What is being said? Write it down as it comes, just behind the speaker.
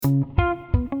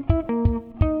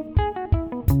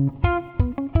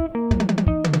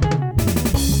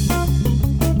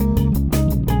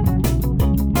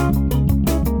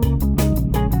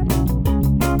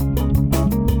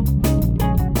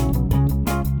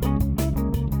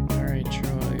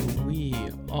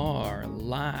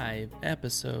Live,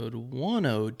 episode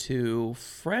 102,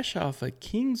 fresh off a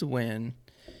Kings win.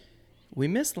 We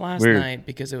missed last night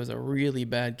because it was a really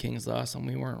bad Kings loss and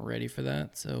we weren't ready for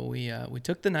that. So we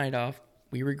took the night off.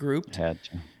 We regrouped. Had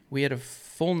to. We had a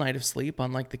full night of sleep,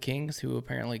 unlike the Kings, who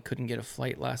apparently couldn't get a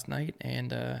flight last night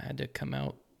and had to come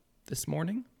out this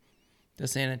morning to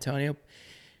San Antonio.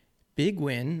 Big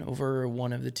win over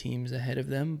one of the teams ahead of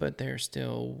them, but they're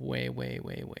still way, way,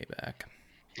 way, way back.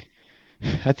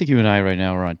 I think you and I right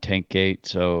now are on tank gate,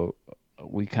 so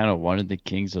we kind of wanted the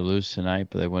Kings to lose tonight,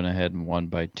 but they went ahead and won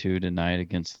by 2 tonight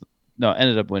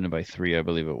ended up winning by 3, I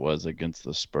believe it was, against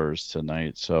the Spurs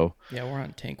tonight. So yeah, we're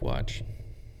on tank watch.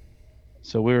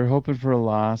 So we were hoping for a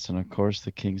loss, and of course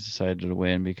the Kings decided to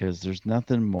win because there's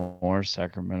nothing more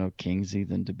Sacramento Kingsy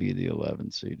than to be the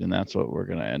 11th seed, and that's what we're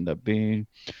going to end up being.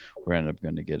 We're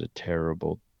going to get a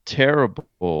terrible,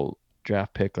 terrible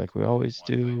draft pick like we always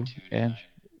do, and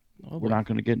we're not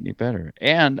going to get any better.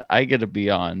 And I get to be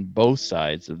on both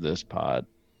sides of this pod.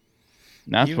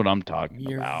 And that's what I'm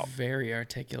talking about. You're very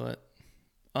articulate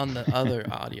on the other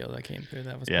audio that came through.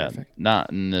 That was perfect.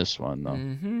 Not in this one, though.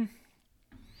 Mm-hmm.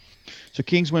 So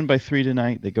Kings win by 3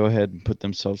 tonight. They go ahead and put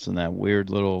themselves in that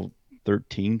weird little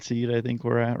 13 seed I think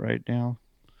we're at right now.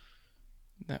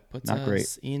 That puts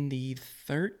us in the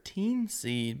 13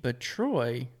 seed. But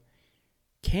Troy,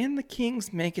 can the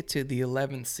Kings make it to the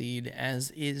 11th seed as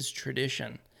is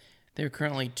tradition? They're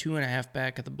currently 2.5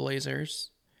 back of the Blazers,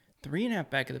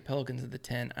 3.5 back of the Pelicans at the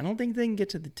 10. I don't think they can get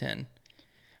to the 10.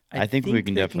 I think we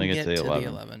can definitely get to the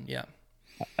 11. Yeah.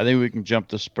 I think we can jump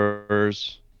the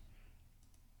Spurs.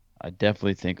 I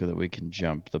definitely think that we can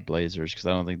jump the Blazers because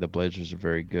I don't think the Blazers are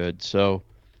very good. So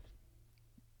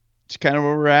it's kind of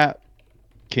where we're at.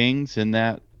 Kings in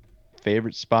that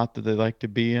favorite spot that they like to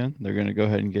be in. They're going to go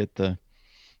ahead and get the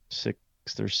 6th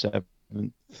or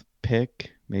 7th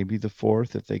pick, maybe the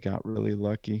 4th if they got really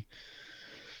lucky.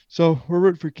 So we're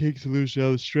rooting for Kings to lose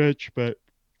down the stretch, but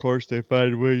of course they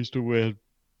find ways to win.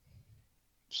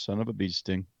 Son of a bee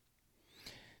sting.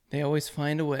 They always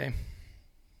find a way.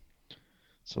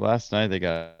 So last night they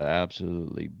got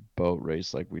absolutely boat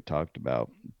race like we talked about.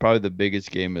 Probably the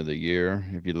biggest game of the year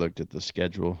if you looked at the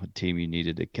schedule. A team you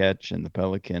needed to catch and the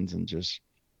Pelicans and just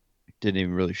didn't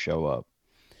even really show up.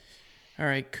 All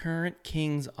right, current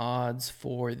Kings odds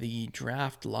for the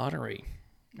draft lottery.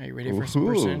 Are you ready for some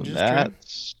percentages?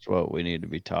 That's what we need to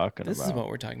be talking about. This is what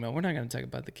we're talking about. We're not going to talk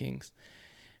about the Kings,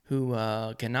 who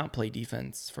cannot play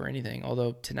defense for anything.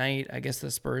 Although tonight, I guess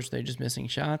the Spurs, they're just missing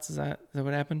shots. Is that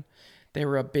what happened? They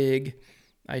were up big.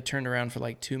 I turned around for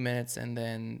like 2 minutes, and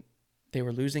then they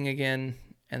were losing again,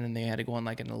 and then they had to go on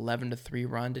like an 11-3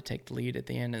 run to take the lead at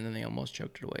the end, and then they almost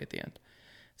choked it away at the end.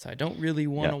 So I don't really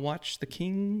want to watch the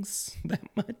Kings that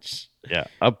much. Yeah,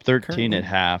 up 13 at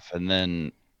half, and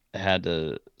then had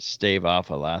to stave off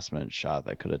a last-minute shot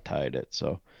that could have tied it.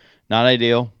 So not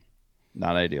ideal.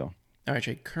 Not ideal. All right,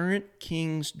 Jay, current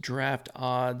Kings draft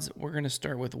odds. We're going to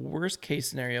start with worst case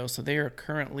scenario. So they are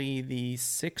currently the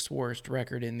 6th worst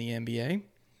record in the NBA.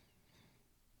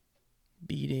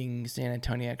 Beating San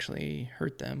Antonio actually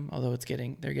hurt them, although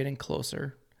they're getting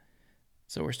closer.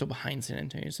 So we're still behind San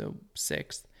Antonio, so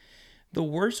 6th. The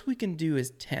worst we can do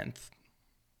is 10th,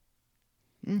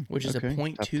 which is a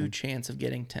 0.2 chance of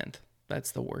getting 10th.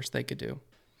 That's the worst they could do.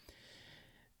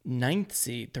 9th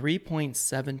seed,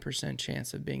 3.7%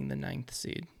 chance of being the 9th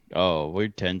seed. Oh, we're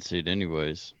 10th seed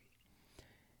anyways.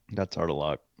 That's hard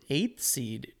luck. 8th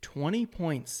seed,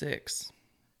 20.6.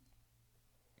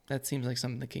 That seems like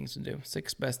something the Kings would do.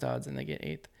 6th best odds and they get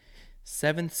 8th.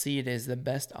 7th seed is the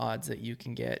best odds that you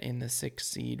can get in the 6th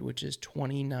seed, which is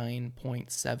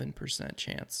 29.7%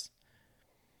 chance.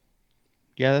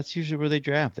 Yeah, that's usually where they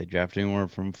draft. They draft anywhere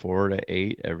from 4 to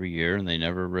 8 every year, and they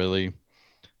never really...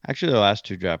 Actually, the last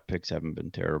 2 draft picks haven't been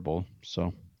terrible.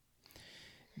 So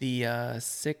the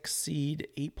 6th seed,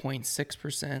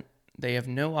 8.6%. They have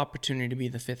no opportunity to be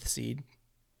the 5th seed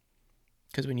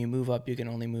because when you move up, you can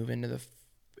only move into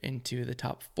the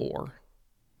top 4.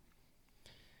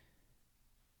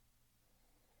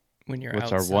 When you're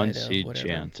what's outside our 1 of seed whatever.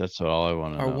 Chance? That's all I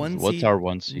want to know. What's seed, our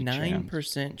 1 seed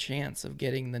 9% chance of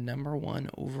getting the number 1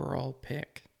 overall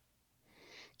pick.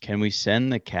 Can we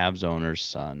send the Cavs owner's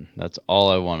son? That's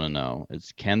all I want to know.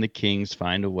 Can the Kings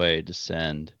find a way to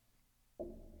send?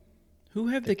 Who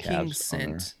have the Kings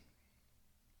sent?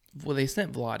 Well, they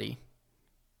sent Vlade,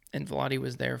 and Vlade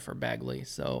was there for Bagley.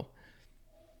 So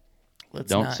let's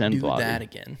not do that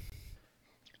again.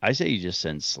 I say you just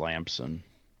send Slamson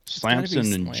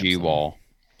and G-Wall.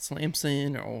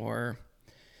 Slamson, or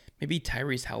maybe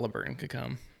Tyrese Halliburton could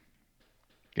come.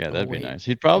 Yeah, that'd be nice.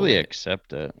 He'd probably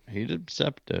accept it. He'd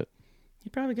accept it.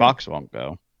 He'd probably go. Fox won't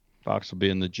go. Fox will be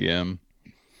in the gym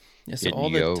Yeah, so getting all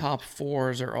the top yoked.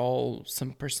 fours are all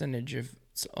some percentage of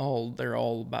they're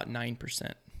all about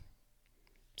 9%.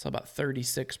 So about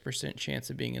 36% chance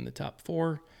of being in the top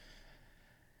four,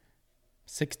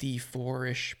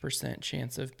 64-ish%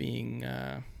 chance of being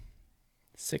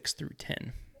 6 through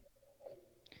 10.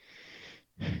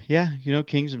 Yeah,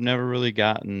 Kings have never really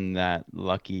gotten that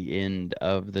lucky end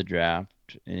of the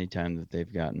draft anytime that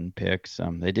they've gotten picks.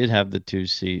 They did have the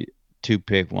two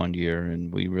pick one year,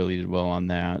 and we really did well on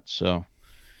that. So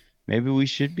maybe we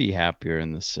should be happier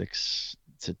in the 6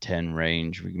 to 10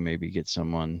 range. We can maybe get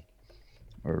someone,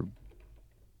 or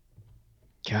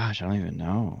gosh, I don't even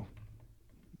know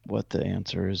what the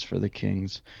answer is for the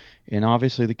Kings. And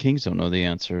obviously the Kings don't know the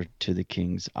answer to the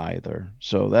Kings either.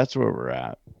 So that's where we're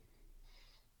at.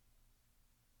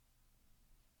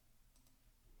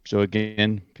 So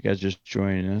again, if you guys just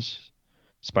joining us,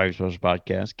 Spidey Special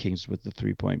Podcast, Kings with the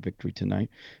 3-point victory tonight.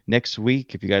 Next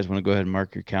week, if you guys want to go ahead and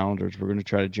mark your calendars, we're going to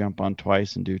try to jump on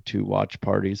twice and do 2 watch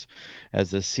parties as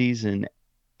the season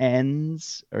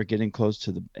ends or getting close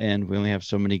to the end. We only have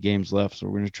so many games left, so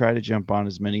we're going to try to jump on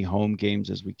as many home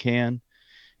games as we can.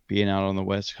 Being out on the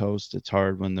West Coast, it's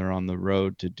hard when they're on the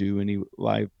road to do any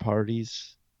live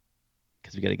parties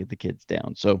because we got to get the kids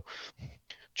down. So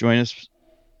join us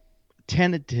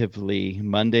tentatively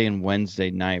Monday and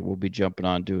Wednesday night. We'll be jumping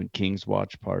on doing Kings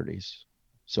watch parties.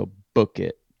 So book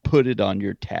it, put it on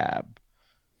your tab.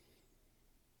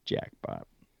 Jackpot.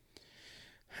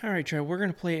 All right, Trey, we're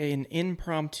going to play an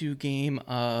impromptu game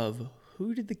of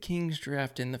who did the Kings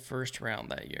draft in the first round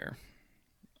that year?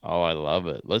 Oh, I love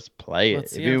it. Let's play it.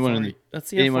 Let's If see how anyone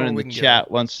far in we the can go. chat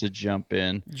wants to jump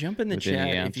in Jump in the with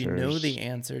any chat if you know the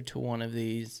answers. answer to one of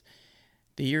these.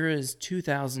 The year is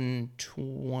 2020.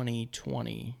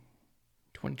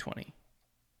 2020.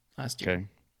 Last year. Okay.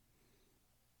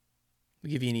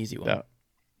 We'll give you an easy one. That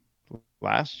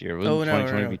last year. Oh, Wasn't no,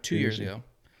 2020 be 2 years ago.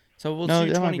 So we'll No,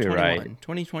 do that might be 2021. right.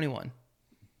 2021.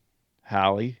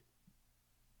 Hallie?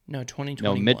 No, 2021.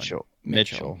 No,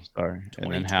 Mitchell. Sorry.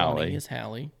 And then 2020 Hallie. is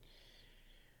Hallie.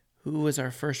 Who was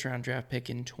our first round draft pick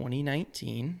in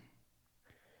 2019?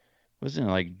 Wasn't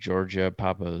it like Georgia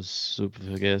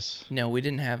Papasoupagis? No, we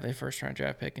didn't have a first round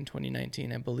draft pick in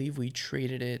 2019. I believe we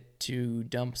traded it to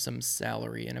dump some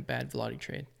salary in a bad Vladi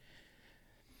trade.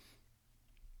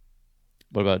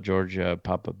 What about Georgia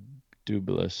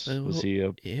Papadopoulos? Was he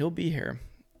a... He'll be here.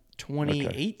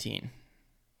 2018. Okay.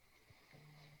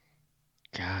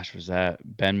 Gosh, was that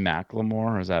Ben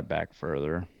McLemore or is that back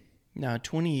further? No,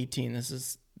 2018.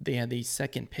 They had the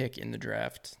second pick in the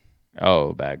draft.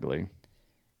 Oh, Bagley.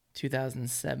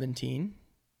 2017.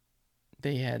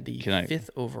 They had the fifth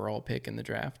overall pick in the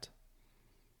draft.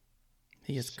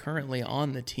 He is currently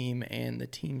on the team and the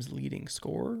team's leading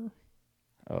scorer.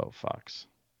 Oh, Fox.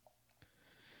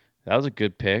 That was a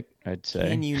good pick, I'd say.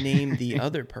 Can you name the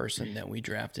other person that we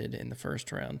drafted in the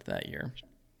first round that year?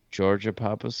 Georgia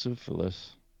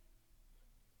Papasoupagis.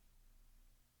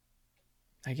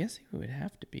 I guess he would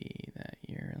have to be that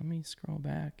year. Let me scroll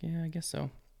back. Yeah, I guess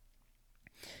so.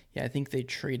 Yeah, I think they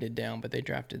traded down, but they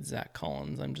drafted Zach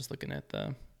Collins. I'm just looking at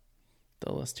the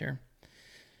list here.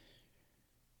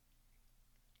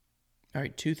 All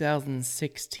right,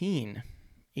 2016,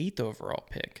 8th overall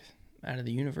pick out of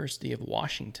the University of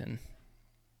Washington.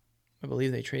 I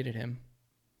believe they traded him.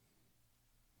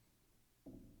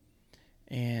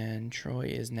 And Troy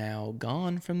is now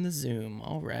gone from the Zoom.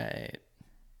 All right.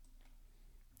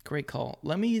 Great call.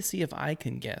 Let me see if I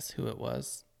can guess who it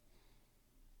was.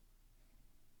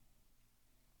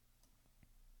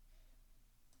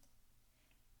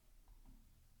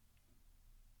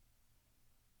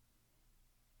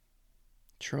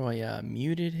 Troy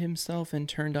muted himself and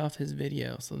turned off his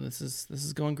video, so this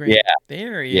is going great. Yeah.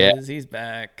 There he is. He's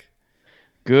back.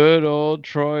 Good old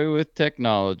Troy with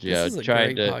technology. This is a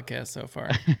great podcast so far.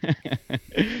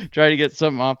 Try to get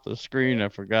something off the screen. I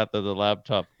forgot that the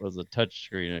laptop was a touch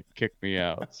screen. It kicked me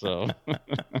out. So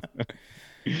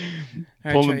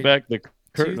pulling back the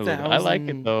curtain a little bit. I like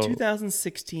it though.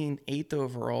 2016 8th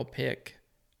overall pick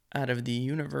out of the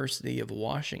University of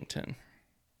Washington.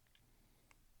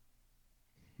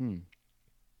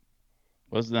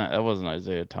 That wasn't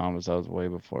Isaiah Thomas. That was way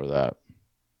before that.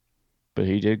 But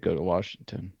he did go to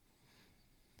Washington.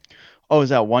 Oh, is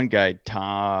that one guy,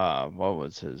 Tom? What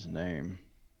was his name?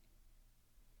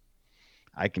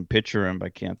 I can picture him, but I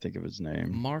can't think of his name.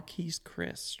 Marquise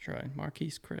Chris, Troy.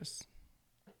 Marquise Chris.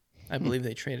 I believe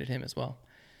they traded him as well.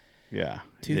 Yeah.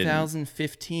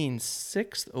 2015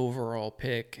 6th overall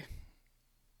pick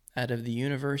out of the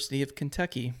University of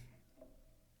Kentucky.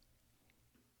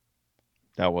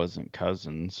 That wasn't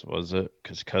Cousins, was it?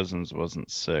 Because Cousins wasn't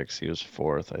 6. He was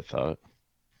 4th, I thought.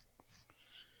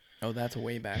 Oh, that's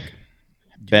way back.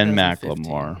 Ben 2015.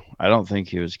 McLemore. I don't think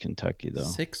he was Kentucky, though.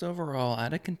 6 overall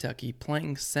out of Kentucky,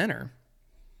 playing center.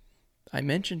 I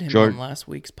mentioned him on George last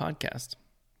week's podcast.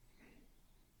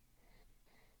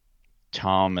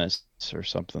 Thomas or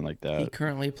something like He that.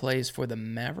 currently plays for the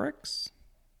Mavericks.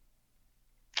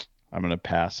 I'm going to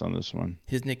pass on this one.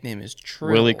 His nickname is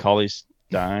Willie Trill.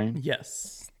 Cauley-Stein.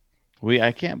 Yes.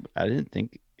 I didn't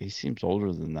think he seems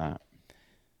older than that.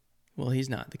 Well, he's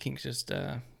not. The Kings just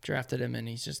drafted him, and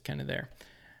he's just kind of there.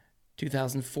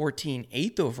 2014,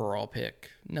 8th overall pick.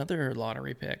 Another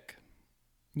lottery pick.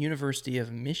 University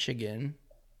of Michigan.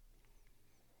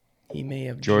 He may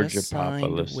have Georgia just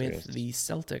signed with Papaloukas. the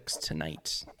Celtics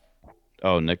tonight.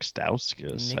 Oh, Nick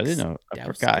Stauskas. I Nick didn't know. I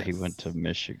forgot he Stauskas. went to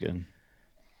Michigan.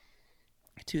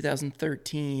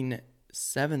 2013,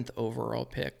 7th overall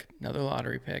pick. Another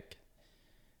lottery pick.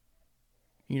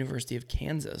 University of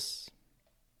Kansas,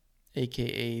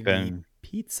 a.k.a. the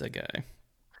pizza guy.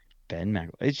 Ben Mac.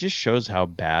 It just shows how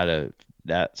bad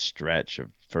that stretch of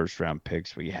first-round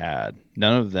picks we had.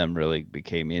 None of them really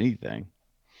became anything.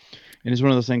 And it's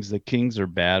one of those things, the Kings are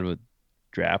bad with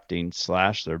drafting /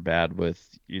 they're bad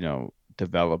with,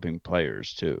 developing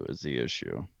players too, is the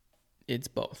issue. It's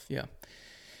both, yeah.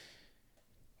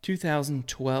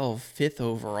 2012, 5th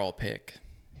overall pick.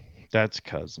 That's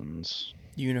Cousins.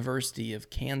 University of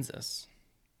Kansas.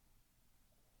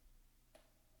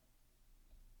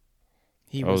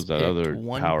 He was that picked other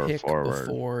one power pick forward.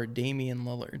 before Damian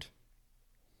Lillard.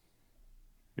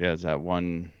 Yeah, it's that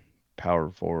one power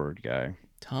forward guy.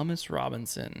 Thomas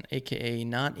Robinson, a.k.a.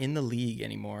 not in the league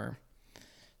anymore.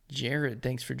 Jared,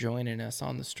 thanks for joining us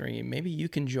on the stream. Maybe you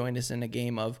can join us in a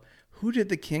game of who did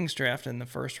the Kings draft in the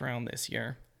first round this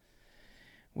year?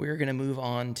 We're going to move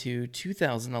on to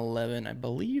 2011. I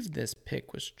believe this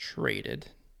pick was traded.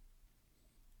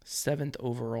 7th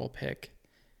overall pick.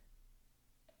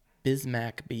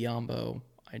 Bismack Biyombo,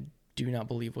 I do not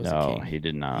believe was a King. No, he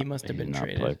did not. He must have been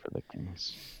traded. Play for the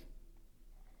Kings.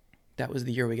 That was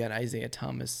the year we got Isaiah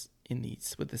Thomas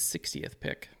with the 60th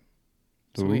pick.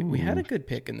 So we had a good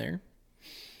pick in there.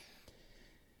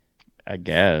 I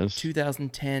guess.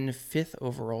 2010, 5th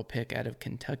overall pick out of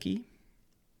Kentucky.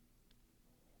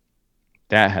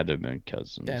 That had to have been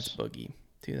Cousins. That's Boogie,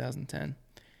 2010.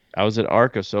 I was at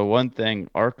Arco. So one thing,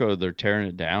 Arco, they're tearing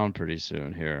it down pretty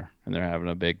soon here, and they're having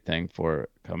a big thing for it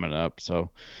coming up. So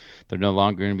they're no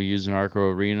longer going to be using Arco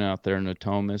Arena out there in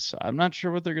Natomas. I'm not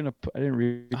sure what they're going to put. I didn't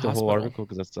read the whole article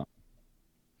because that's not.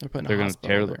 They're putting a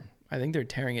hospital there. I think they're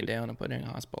tearing it down and putting a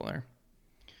hospital there.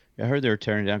 I heard they were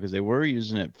tearing it down because they were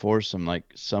using it for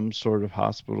some sort of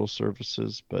hospital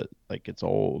services, but it's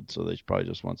old, so they probably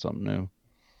just want something new.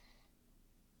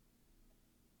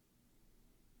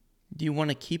 Do you want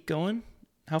to keep going?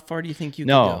 How far do you think you can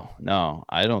go? No,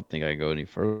 I don't think I go any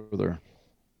further.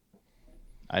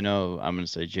 I know I'm going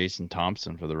to say Jason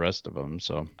Thompson for the rest of them.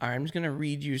 So all right, I'm just going to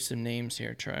read you some names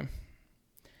here, Troy.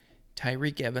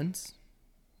 Tyreek Evans,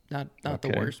 not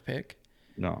the worst pick.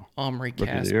 No. Omri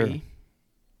Caspi,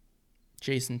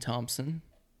 Jason Thompson,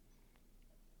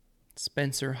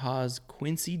 Spencer Haas,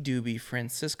 Quincy Doobie,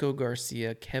 Francisco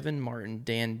Garcia, Kevin Martin,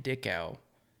 Dan Dickow.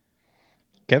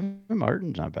 Kevin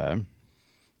Martin's not bad.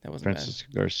 That wasn't Francisco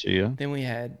Garcia. Then we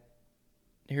had,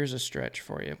 here's a stretch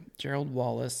for you. Gerald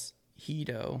Wallace,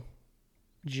 Hito,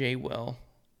 Jay Will,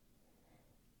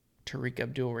 Tariq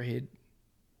Abdul-Rahid,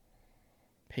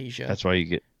 Peja. That's why you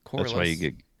get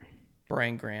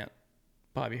Brian Grant,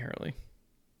 Bobby Hurley.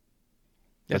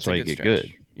 That's why you get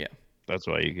good. Yeah. That's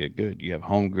why you get good. You have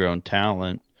homegrown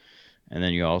talent, and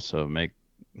then you also make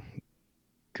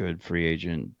good free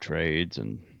agent trades,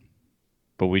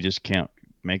 but we just can't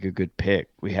make a good pick.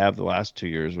 We have the last 2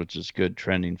 years, which is good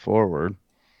trending forward.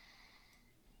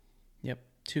 Yep.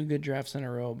 2 good drafts in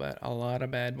a row, but a lot of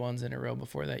bad ones in a row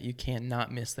before that. You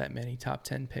cannot miss that many top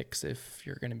 10 picks if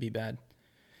you're going to be bad.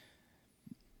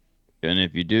 And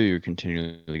if you do, you're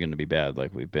continually going to be bad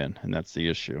like we've been, and that's the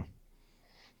issue.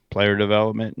 Player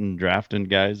development and drafting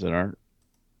guys that aren't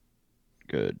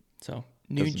good. So,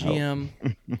 new GM,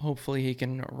 hopefully he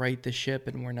can right the ship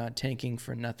and we're not tanking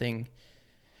for nothing.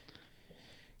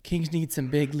 Kings need some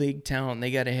big league talent. They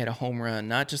got to hit a home run,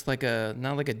 not like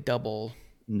a double.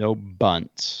 No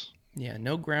bunts. Yeah,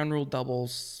 no ground rule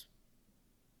doubles.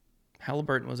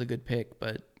 Halliburton was a good pick,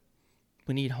 but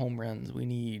we need home runs. We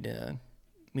need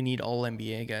all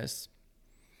NBA guys,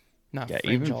 not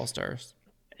fringe all-stars.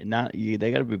 They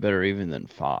got to be better even than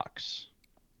Fox.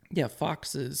 Yeah,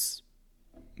 Fox is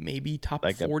maybe top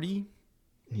 40.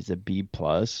 He's a B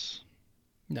plus.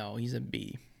 No, he's a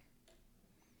B.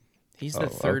 He's the Oh,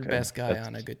 third okay. best guy That's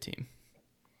on a good team.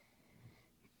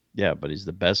 yeah, but he's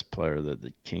the best player that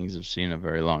the Kings have seen in a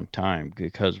very long time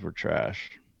because we're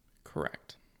trash.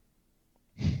 Correct.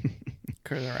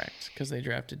 Correct. Because they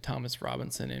drafted Thomas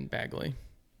Robinson and Bagley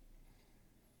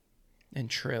and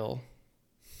Trill.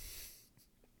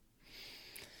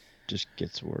 Just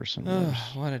gets worse and Oh,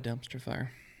 worse. what a dumpster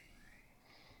fire.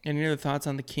 Any other thoughts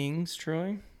on the Kings,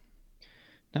 Troy?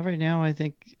 Not right now. I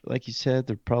think, like you said,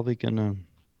 they're probably gonna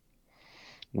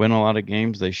win a lot of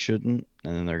games they shouldn't,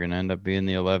 and then they're gonna end up being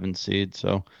the 11 seed.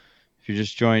 So if you're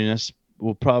just joining us,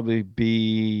 we'll probably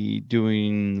be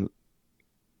doing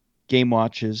game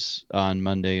watches on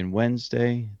Monday and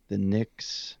Wednesday. The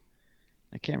Knicks,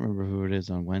 I can't remember who it is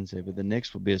on Wednesday, but the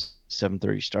Knicks will be a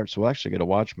 7:30 start, so we'll actually get to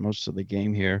watch most of the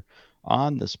game here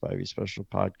on the Spivey Special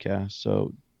podcast.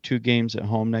 So 2 games at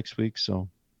home next week, so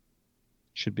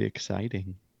should be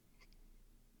exciting.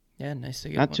 Yeah, nice to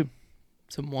get Not too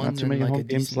some not ones too in many like a home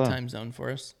games decent left, time zone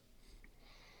for us.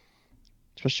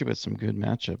 especially with some good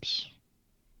matchups.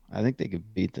 I think they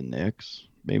could beat the Knicks.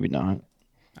 Maybe not.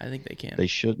 I think they can. They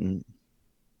shouldn't.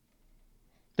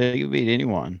 They can beat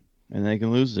anyone, and they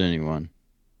can lose to anyone.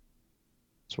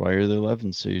 That's why you're the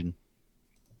 11 seed.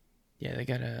 Yeah, they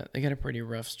got a pretty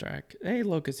rough strike. Hey,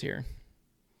 Locust here.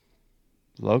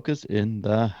 Locust in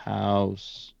the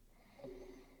house.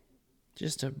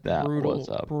 Just a That was brutal,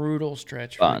 a brutal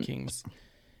stretch for the fun. Kings.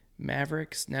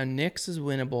 Mavericks. Now Knicks is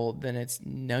winnable. Then it's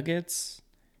Nuggets,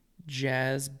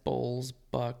 Jazz, Bulls,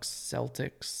 Bucks,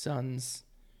 Celtics, Suns.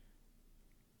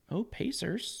 Oh,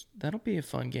 Pacers. That'll be a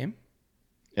fun game.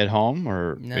 At home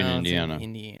or in No, it's in Indiana?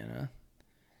 Indiana.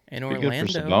 And Be good for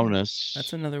Orlando. Sabonis.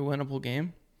 That's another winnable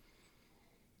game.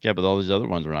 Yeah, but all these other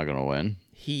ones we're not going to win.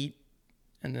 Heat,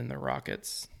 and then the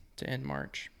Rockets to end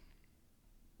March.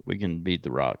 We can beat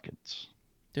the Rockets.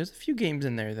 There's a few games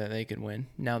in there that they could win.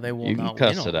 Now they will You can not win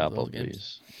cuss all it of out, those games.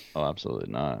 please. Oh,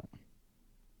 absolutely not.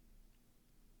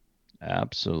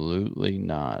 Absolutely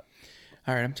not.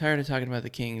 All right, I'm tired of talking about the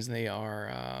Kings. They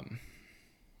are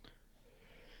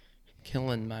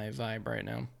killing my vibe right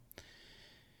now.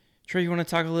 Trey, you want to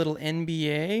talk a little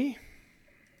NBA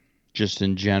Just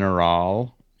in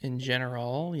general. in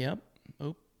general? Yep.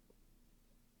 Oh,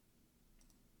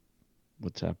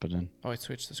 What's happening? I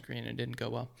switched the screen. It didn't go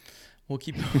well. We'll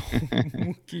keep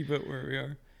we'll keep it where we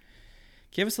are.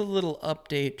 Give us a little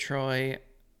update, Troy.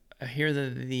 I hear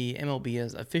that the MLB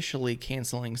is officially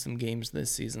canceling some games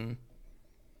this season.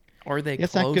 Are they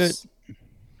It's close? not good.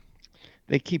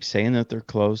 They keep saying that they're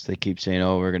close. They keep saying,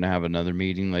 "Oh, we're going to have another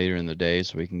meeting later in the day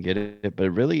so we can get it." But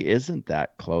it really isn't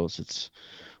that close. It's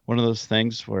one of those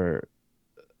things where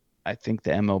I think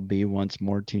the MLB wants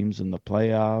more teams in the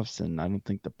playoffs, and I don't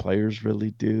think the players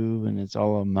really do. And it's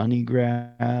all a money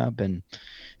grab. And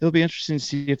it'll be interesting to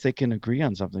see if they can agree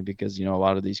on something because, a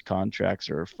lot of these contracts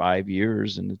are 5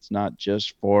 years, and it's not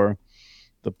just for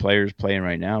the players playing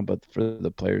right now, but for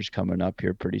the players coming up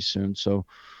here pretty soon. So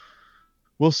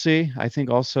we'll see. I think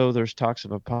also there's talks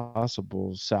of a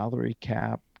possible salary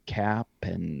cap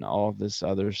and all of this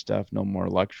other stuff. No more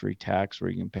luxury tax where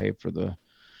you can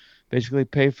basically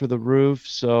pay for the roof.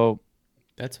 So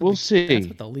we'll see. That's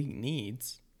what the league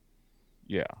needs.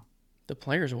 Yeah. The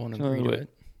players won't So agree to it.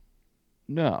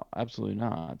 no, absolutely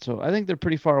not. So I think they're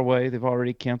pretty far away. They've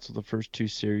already canceled the first 2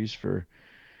 series for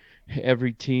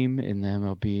every team in the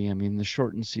MLB. I mean, the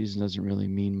shortened season doesn't really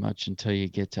mean much until you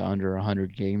get to under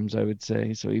 100 games, I would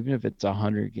say. So even if it's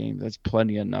 100 games, that's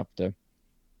plenty enough to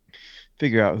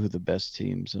figure out who the best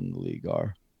teams in the league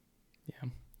are. Yeah.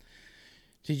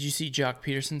 Did you see Jock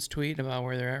Peterson's tweet about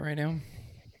where they're at right now?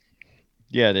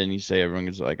 Yeah, then you say everyone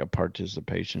gets like a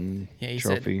participation He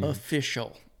trophy. said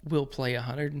official will play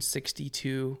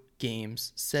 162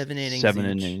 games, 7 innings 7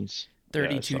 each. innings.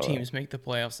 32 teams make the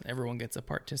playoffs, and everyone gets a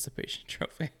participation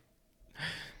trophy.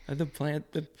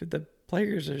 The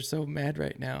players are so mad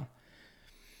right now.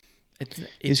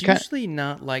 It's usually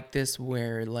not like this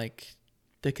where like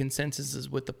the consensus is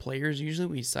with the players. Usually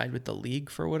we side with the league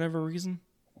for whatever reason.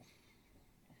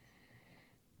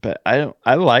 But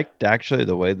I liked actually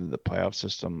the way that the playoff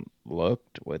system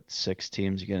looked with 6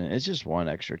 teams again. It's just one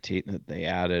extra team that they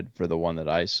added for the one that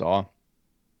I saw.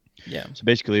 Yeah. So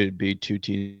basically it'd be 2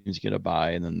 teams get a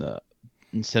bye, and then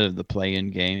instead of the play-in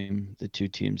game, the 2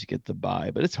 teams get the bye.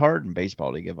 But it's hard in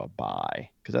baseball to give a bye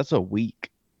because that's a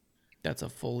week. That's a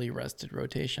fully rested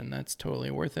rotation. That's totally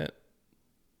worth it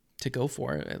to go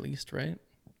for it, at least, right?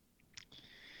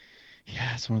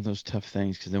 Yeah, it's one of those tough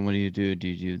things because then what do you do? Do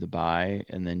you do the bye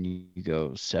and then you go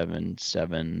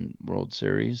 7-7 World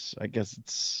Series? I guess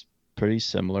it's pretty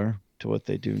similar to what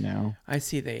they do now. I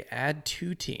see they add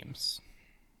 2 teams.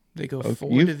 They go Okay, 4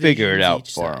 you divisions figure it out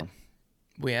each for side. them.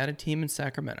 We had a team in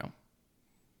Sacramento.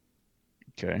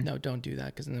 Okay. No, don't do that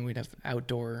because then we'd have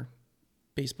outdoor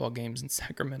baseball games in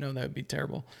Sacramento. That would be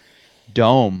terrible.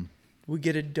 Dome. We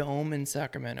get a dome in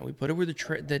Sacramento. We put it where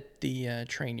the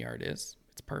train yard is.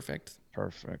 It's perfect.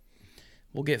 Perfect.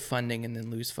 We'll get funding and then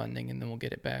lose funding and then we'll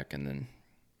get it back and then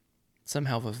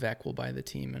somehow Vivek will buy the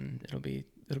team and it'll be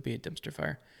a dumpster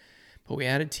fire. But we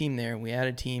had a team there. We had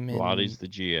a team in Lottie's the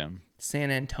GM.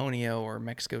 San Antonio or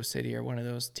Mexico City or one of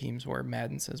those teams where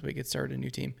Madden says we could start a new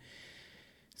team.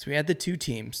 So we had the 2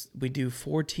 teams. We do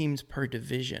 4 teams per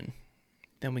division.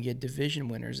 Then we get division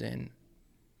winners in.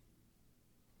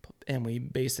 And we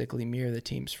basically mirror the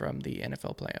teams from the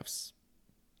NFL playoffs.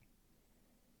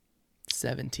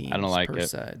 7 teams I don't like per it.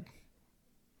 side.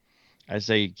 I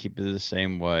say you keep it the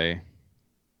same way.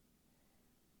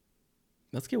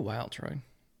 Let's get wild, Troy.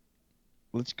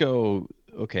 Let's go.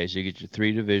 Okay, so you get your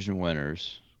 3 division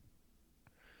winners.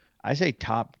 I say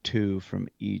top 2 from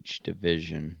each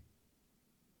division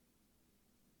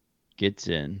gets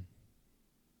in.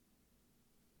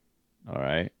 All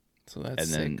right. So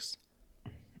that's and 6.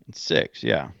 Then 6,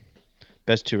 yeah.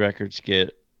 Best 2 records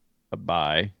get a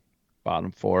bye.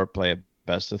 Bottom 4 play a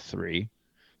best of 3.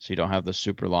 So you don't have the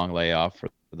super long layoff for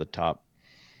the top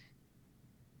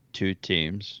 2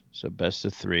 teams. So best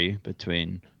of 3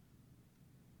 between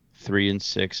 3 and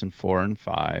 6 and 4 and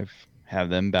 5. Have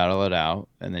them battle it out,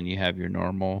 and then you have your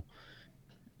normal,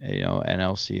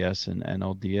 NLCS and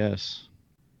NLDS.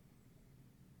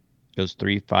 Goes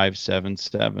 3, 5, 7,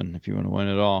 7 if you want to win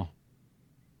it all.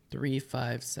 3,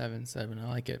 5, 7, 7. I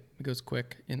like it. It goes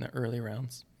quick in the early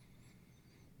rounds.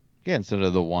 Yeah, instead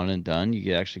of the one and done,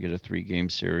 you actually get a 3-game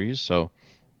series. So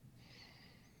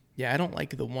yeah, I don't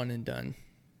like the one and done.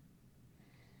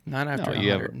 Not after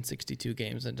 162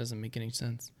 games. That doesn't make any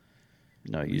sense.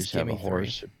 No, you just have a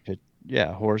horse.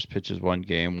 Horse pitches 1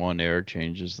 game, 1 error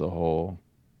changes the whole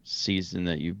season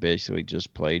that you basically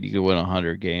just played. You could win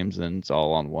 100 games, and it's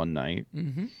all on one night.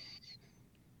 Mm-hmm.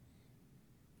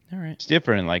 All right. It's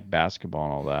different in like basketball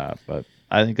and all that, but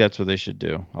I think that's what they should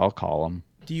do. I'll call them.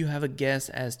 Do you have a guess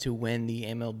as to when the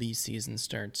MLB season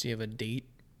starts? Do you have a date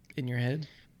in your head?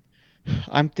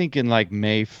 I'm thinking like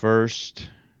May 1st.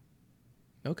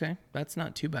 Okay, that's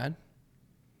not too bad.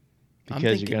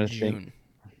 Because you're going to think.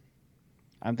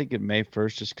 I'm thinking May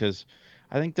 1st just because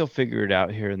I think they'll figure it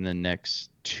out here in the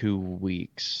next 2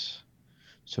 weeks.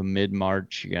 So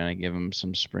mid-March, you're going to give them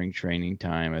some spring training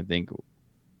time. I think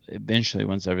eventually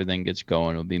once everything gets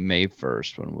going, it'll be May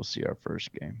 1st when we'll see our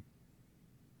first game.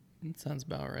 That sounds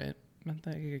about right.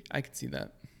 I could see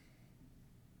that.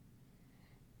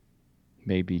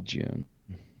 Maybe June.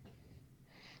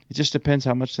 It just depends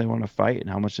how much they want to fight and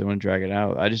how much they want to drag it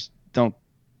out. I just don't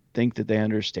think that they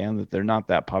understand that they're not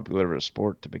that popular of a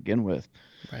sport to begin with.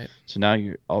 Right. So now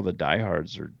all the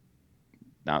diehards are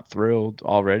not thrilled.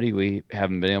 Already we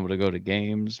haven't been able to go to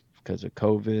games because of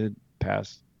COVID.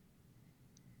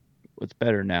 It's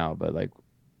better now, but like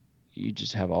you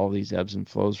just have all these ebbs and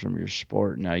flows from your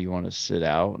sport. Now you want to sit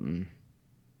out, and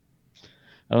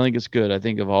I don't think it's good. I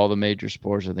think of all the major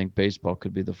sports, I think baseball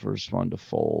could be the first one to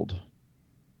fold.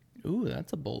 Ooh,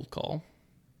 that's a bold call.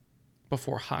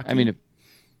 Before hockey? I mean,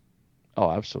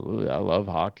 absolutely. I love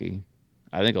hockey.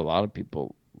 I think a lot of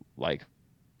people like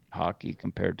hockey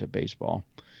compared to baseball.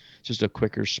 It's just a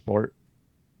quicker sport,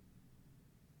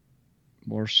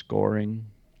 more scoring.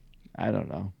 I don't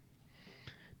know.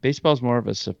 Baseball's more of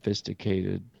a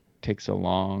sophisticated, takes a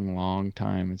long, long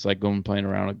time. It's like going playing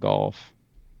around a golf.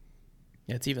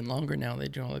 Yeah, it's even longer now. They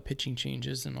do all the pitching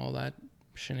changes and all that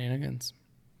shenanigans.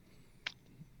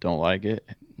 Don't like it.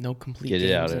 No complete Get games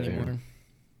it out anymore. Of here.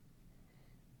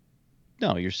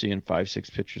 No, you're seeing 5, 6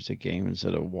 pitchers a game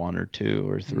instead of 1 or 2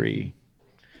 or 3.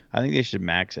 Mm-hmm. I think they should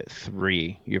max at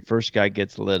 3. Your first guy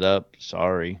gets lit up.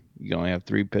 Sorry, you can only have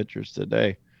 3 pitchers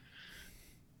today.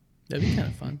 That'd be kind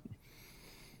of fun.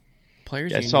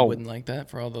 Players union wouldn't like that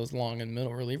for all those long and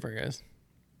middle reliever guys,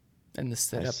 and the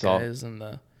setup guys, and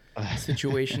the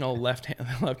situational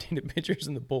left-handed pitchers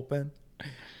in the bullpen.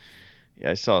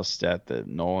 Yeah, I saw a stat that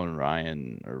Nolan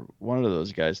Ryan or one of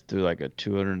those guys threw like a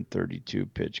 232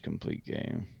 pitch complete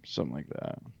game, something like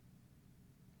that.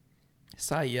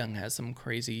 Cy Young has some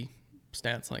crazy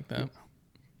stats like that.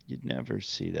 You'd never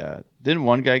see that. Didn't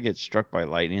one guy get struck by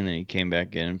lightning and then he came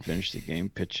back in and finished the game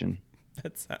pitching?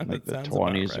 That sounds like the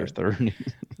 20s or 30s.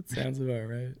 That sounds about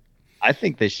right. I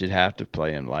think they should have to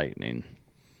play in lightning.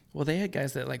 Well, they had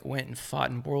guys that like went and fought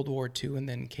in World War II and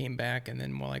then came back and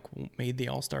then more like made the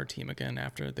All-Star team again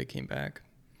after they came back.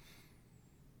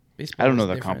 Baseball I don't know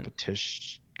the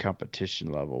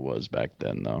competition level was back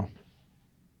then though.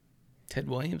 Ted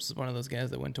Williams is one of those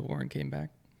guys that went to war and came back.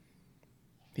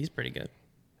 He's pretty good.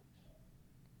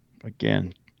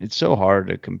 Again, it's so hard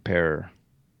to compare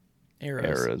Eras.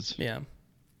 eras. Yeah.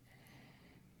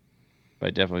 But I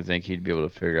definitely think he'd be able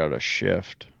to figure out a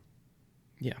shift.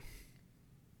 Yeah.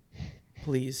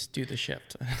 Please do the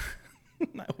shift.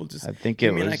 I will just. I think You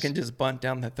it mean I can was just bunt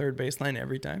down the third baseline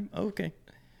every time? Okay.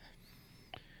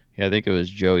 Yeah, I think it was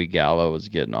Joey Gallo was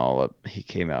getting all up. He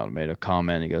came out and made a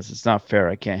comment. He goes, "It's not fair.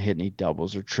 I can't hit any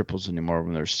doubles or triples anymore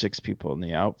when there's 6 people in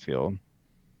the outfield."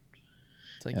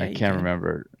 It's like, And yeah, I you can't can.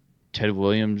 remember. Ted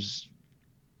Williams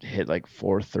hit like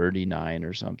 439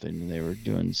 or something, and they were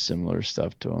doing similar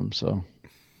stuff to him. So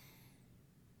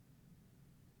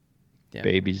Yeah.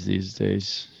 babies these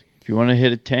days. If you want to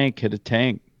hit a tank, hit a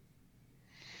tank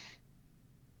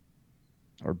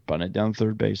or bunt it down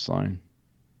third baseline.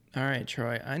 All right,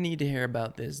 Troy. I need to hear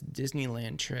about this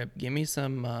Disneyland trip. Give me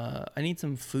some. I need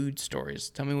some food stories.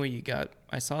 Tell me what you got.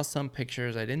 I saw some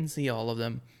pictures. I didn't see all of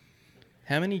them.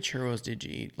 How many churros did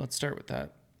you eat? Let's start with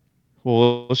that.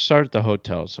 Well, let's start at the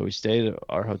hotel. So we stayed at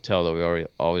our hotel that we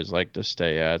always like to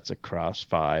stay at. It's across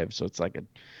five, so it's like a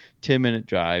 10-minute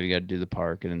drive. You got to do the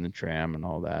parking and the tram and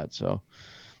all that. So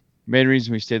main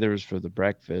reason we stayed there was for the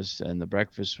breakfast, and the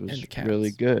breakfast And was the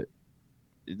really cats. good.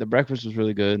 The breakfast was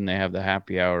really good, and they have the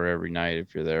happy hour every night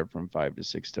if you're there from 5 to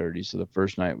 6:30. So the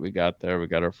first night we got there, we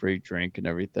got our free drink and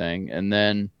everything, and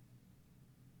then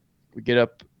we get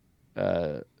up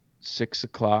 6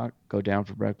 o'clock, go down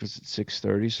for breakfast at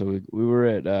 6:30. So we were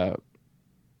at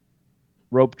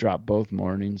rope drop both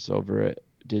mornings over at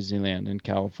Disneyland in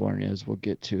California, as we'll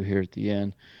get to here at the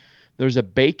end. There's a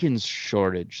bacon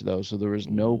shortage though, so there was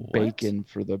no What? bacon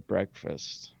for the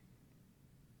breakfast.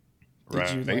 Did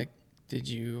you Right. like? Did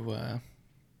you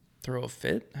throw a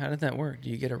fit? How did that work? Do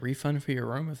you get a refund for your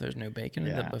room if there's no bacon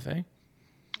at the Yeah. buffet?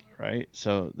 Right.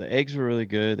 So the eggs were really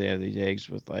good. They have these eggs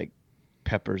with like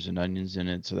peppers and onions in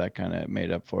it, so that kind of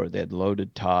made up for it. They had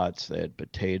loaded tots, they had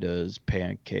potatoes,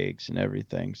 pancakes, and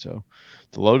everything. So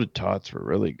the loaded tots were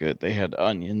really good. They had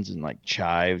onions and like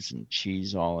chives and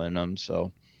cheese all in them.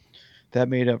 So that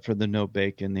made up for the no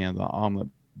bacon. They had the omelet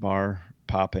bar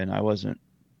pop in. I wasn't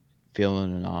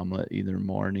feeling an omelet either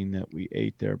morning that we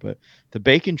ate there, but the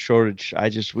bacon shortage,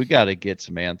 we got to get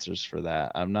some answers for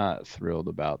that. I'm not thrilled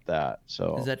about that. Is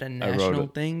So that a I wrote national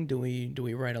it. thing? Do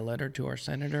we write a letter to our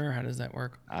senator? How does that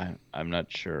work? I'm not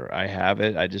sure. I have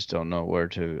it. I just don't know where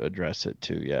to address it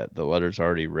to yet. The letter's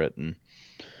already written.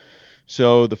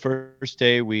 So the first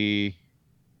day we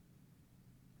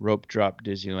rope dropped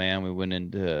Disneyland. We went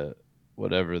into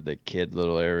whatever the kid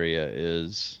little area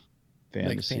is,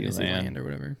 Like Fantasyland. Fantasyland or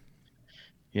whatever.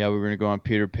 Yeah, we were gonna go on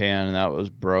Peter Pan, and that was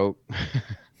broke.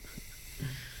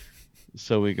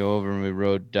 So we go over and we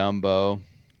rode Dumbo.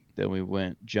 Then we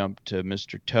went jumped to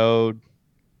Mr. Toad.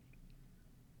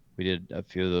 We did a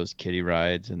few of those kiddie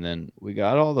rides, and then we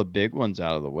got all the big ones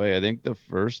out of the way. I think the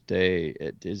first day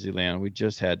at Disneyland, we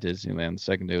just had Disneyland. The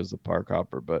second day was the park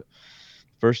hopper, but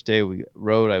first day we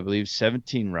rode, I believe,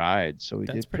 17 rides, so we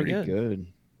That's did pretty pretty good. good.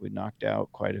 We knocked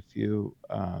out quite a few.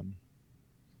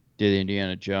 Did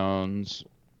Indiana Jones.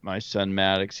 My son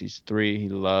Maddox, he's 3. He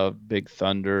loved Big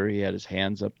Thunder. He had his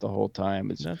hands up the whole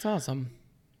time. It's That's awesome.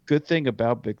 good thing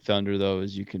about Big Thunder though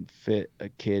is you can fit a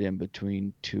kid in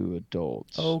between 2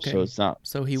 adults. Oh, okay.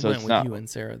 So he So went it's with not you and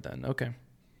Sarah then. Okay.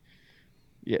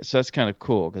 yeah, so that's kind of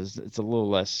cool because it's a little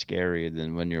less scary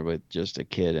than when you're with just a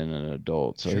kid and an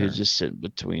adult. So he was Sure. just sitting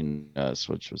between us,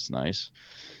 which was nice.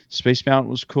 Space Mountain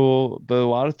was cool, but a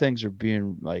lot of things are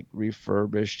being like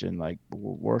refurbished and like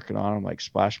we're working on them. Like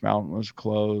Splash Mountain was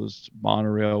closed,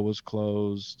 monorail was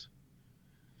closed,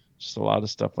 just a lot of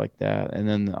stuff like that. And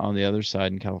then on the other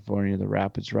side in California, the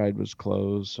Rapids ride was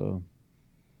closed, so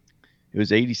it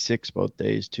was 86 both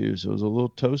days too. So it was a little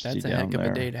toasty That's a heck down of a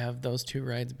day there. to have those two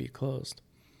rides be closed.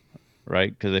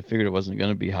 Right? Because they figured it wasn't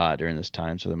going to be hot during this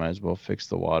time, so they might as well fix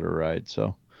the water ride.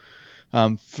 So,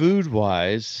 food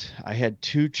wise, I had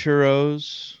 2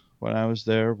 churros when I was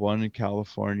there, one in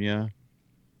California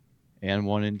and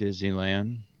one in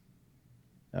Disneyland.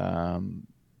 Um,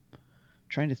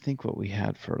 trying to think what we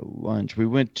had for lunch. We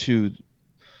went to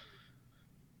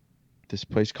this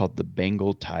place called the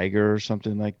Bengal Tiger or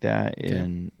something like that Okay.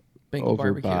 in Bengal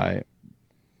over barbecue. by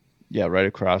yeah, right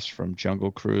across from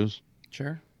Jungle Cruise.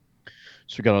 Sure.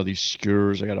 So we got all these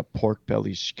skewers. I got a pork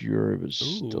belly skewer. It was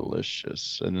Ooh.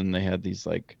 delicious. And then they had these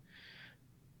like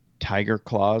tiger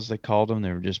claws, they called them.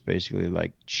 They were just basically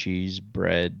like cheese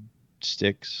bread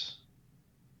sticks.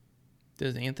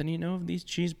 Does Anthony know of these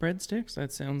cheese breadsticks?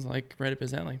 That sounds like right up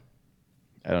his alley.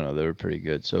 I don't know. They were pretty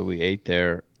good. So we ate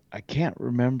there. I can't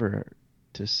remember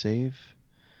to save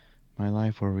my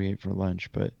life where we ate for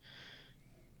lunch, but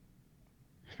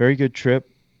very good trip.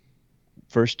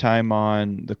 First time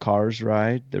on the Cars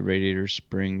ride, the Radiator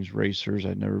Springs Racers.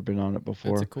 I'd never been on it That's a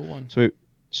before. cool one.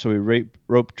 So we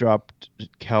rope dropped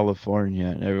California,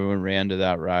 and everyone ran to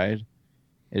that ride,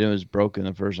 and it was broken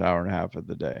the first hour and a half of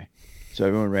the day. So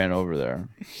everyone ran over there.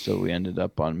 So we ended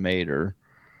up on Mater,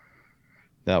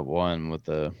 that one with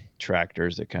the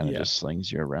tractors that kind of Yeah. just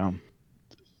slings you around.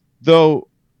 Though,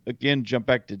 again, jump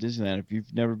back to Disneyland. If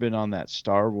you've never been on that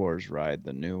Star Wars ride,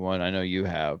 the new one, I know you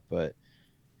have, but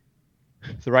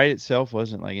the ride itself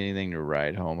wasn't like anything to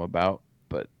write home about.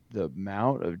 But the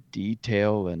amount of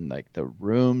detail and like the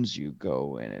rooms you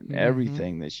go in and Mm-hmm.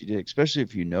 everything that you did, especially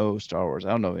if you know Star Wars. I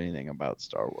don't know anything about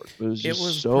Star Wars, but it was It just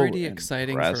was so pretty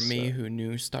exciting for me impressive. who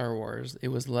knew Star Wars. It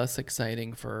was less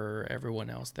exciting for everyone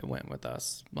else that went with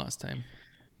us last time.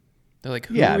 They're like,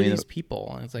 Yeah, who I are mean, these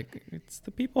people? And it's like, it's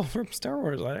the people from Star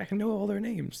Wars. I know all their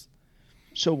names.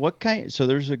 so what kind? So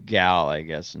there's a gal, I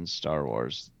guess, in Star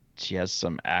Wars. She has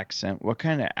some accent. What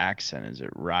kind of accent is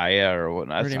it? Raya or what?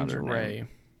 Her That's not name's her name. Ray.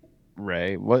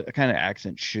 Ray. What kind of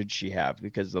accent should she have?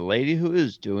 Because the lady who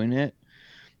is doing it,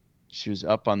 she was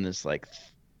up on this like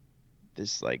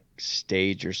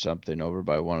stage or something over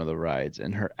by one of the rides,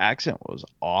 and her accent was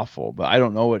awful. But I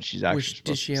don't know what she's actually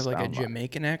Did supposed she to have like a sound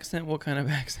Jamaican accent? What kind of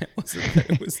accent was it that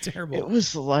it was it terrible?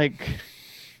 was like You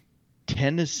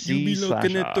Tennessee be slash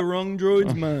looking at the wrong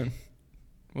droids, man.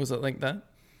 Was it like that?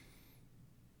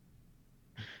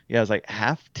 yeah, it was like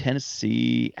half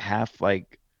Tennessee, half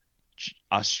like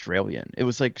Australian. It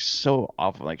was like so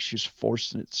awful. Like she was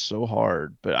forcing it so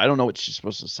hard, but I don't know what she's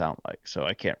supposed to sound like, so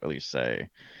I can't really say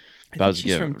I if I think was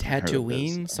she's from giving her the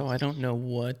Tatooine, so I business. don't know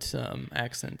what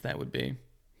accent that would be.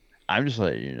 I'm just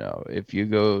letting you know if you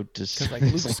go to Because like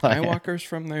Luke this land, Skywalker's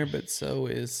from there, but so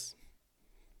is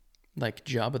like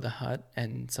Jabba the Hutt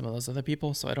and some of those other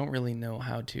people. So I don't really know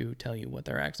how to tell you what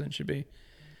their accent should be.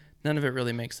 None of it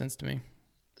really makes sense to me.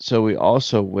 so we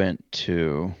also went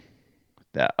to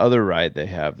that other ride they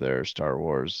have there, Star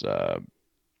Wars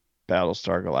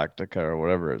Battlestar Galactica or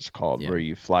whatever it's called, Yeah, where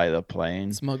you fly the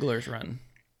plane. Smuggler's Run.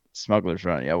 Smuggler's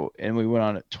Run, yeah, and we went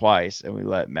on it twice, and we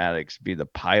let Maddox be the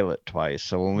pilot twice.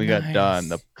 So when we got done,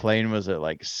 the Nice. plane was at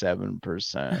like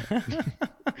 7%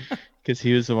 because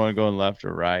he was the one going left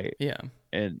or right, Yeah,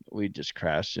 and we just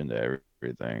crashed into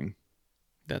everything.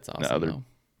 that's The awesome other though.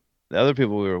 the other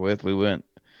people we were with, we went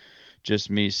just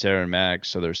me, Sarah, and Max.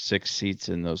 So there's 6 seats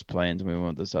in those planes. And we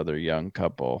went with this other young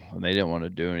couple, and they didn't want to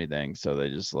do anything, so they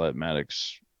just let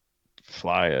Maddox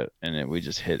fly it, and we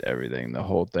just hit everything. The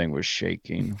whole thing was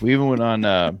shaking. We even went on.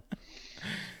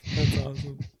 That's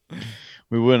awesome.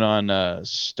 We went on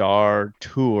Star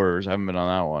Tours. I haven't been on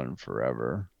that one in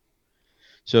forever.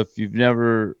 So if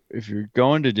you're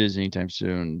going to Disney anytime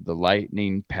soon, the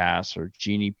Lightning Pass or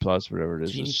Genie Plus, whatever it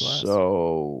is Genie Plus.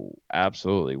 so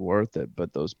absolutely worth it.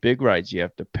 But those big rides, you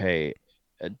have to pay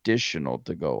additional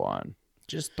to go on.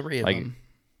 Just three of Like, them.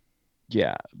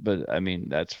 yeah, but I mean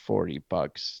that's $40,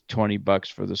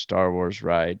 $20 for the Star Wars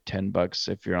ride, $10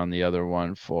 if you're on the other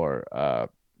one for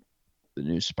the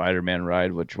new Spider-Man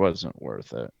ride, which wasn't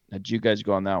worth it. Did you guys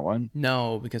go on that one?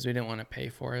 No, because we didn't want to pay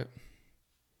for it.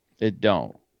 It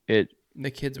don't. It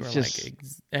The kids were it's like,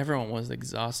 just everyone was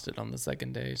exhausted on the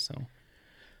second day. So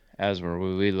as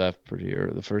we left pretty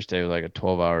early. The first day was like a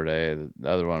 12-hour day. The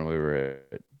other one we were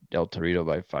at Del Torito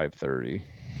by 5:30.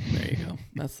 there you go.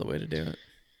 That's the way to do it.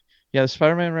 Yeah, the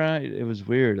Spider-Man ride, it was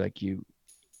weird. Like you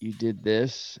did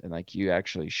this and like you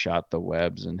actually shot the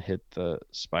webs and hit the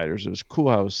spiders. It was cool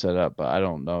how it was set up, but I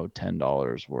don't know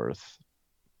 $10 worth.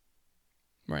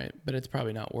 Right. But it's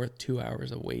probably not worth 2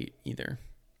 hours of wait either.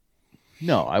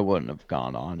 No, I wouldn't have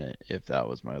gone on it if that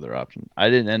was my other option. I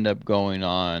didn't end up going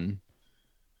on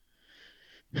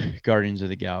Guardians of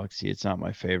the Galaxy. It's not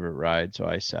my favorite ride, so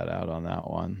I sat out on that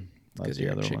one. Let Because the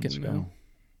you're a other ones chicken moo. go.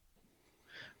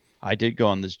 I did go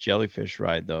on this jellyfish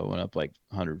ride though. Went up like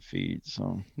 100 feet,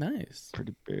 so Nice.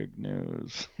 pretty big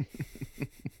news.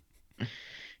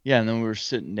 Yeah, and then we were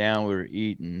sitting down, we were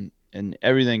eating, and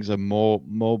everything's a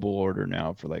mobile order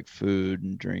now for like food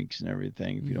and drinks and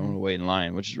everything. If you don't Mm-hmm. want to wait in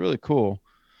line, which is really cool.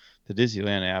 The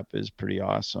Disneyland app is pretty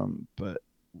awesome, but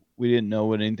we didn't know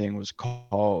what anything was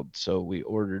called, so we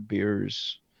ordered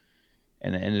beers,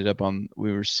 and it ended up on.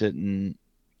 We were sitting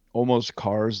almost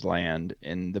Cars Land,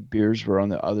 and the beers were on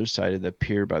the other side of the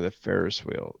pier by the Ferris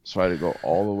wheel. So I had to go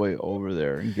all the way over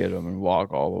there and get them and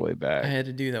walk all the way I back. had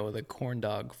to do that with a corn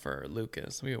dog for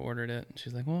Lucas. We ordered it. And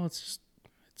she's like, well, it's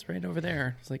right over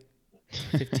there. It's like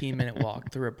a 15-minute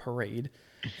walk through a parade.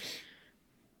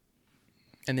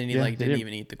 And then he Yeah, like they didn't didn't,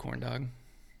 even eat the corn dog.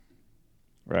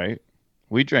 right?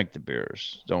 We drank the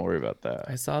beers. Don't worry about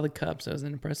I that. saw the cups. That was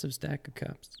an impressive stack of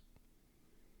cups.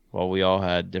 Well, we all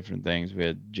had different things. We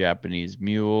had Japanese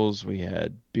mules, we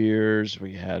had beers,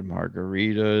 we had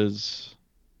margaritas.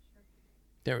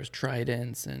 There was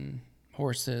tridents and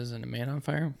horses and a man on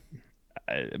fire.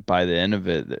 By the end of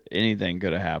it, anything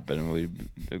could have happened. We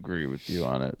agree with you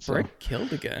on it. So, Brick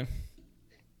killed a guy.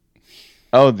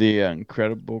 oh, the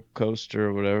Incredible Coaster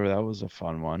or whatever, that was a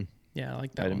fun one. Yeah, I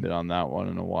like I that hadn't one. been on that one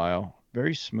in a while.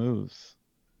 Very smooth.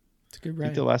 It's a good I think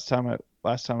ride. the last time I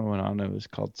went on it was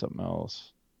called something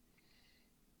else.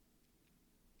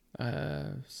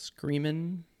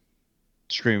 Screaming,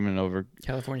 Screaming over.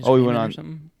 California Oh, we went Screaming or on.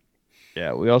 something.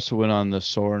 Yeah, we also went on the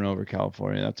Soaring over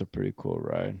California. That's a pretty cool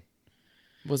ride.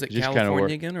 Was it Just kind of California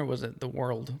work. again, or was it the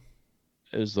world?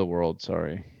 It was the world.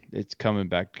 Sorry, it's coming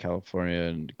back to California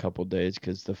in a couple days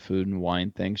because the food and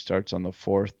wine thing starts on the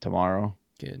 4th tomorrow.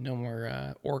 Good. No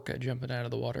more orca jumping out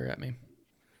of the water at me.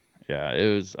 Yeah,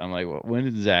 it was. I'm like, well, when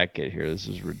did Zach get here? This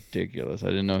is ridiculous. I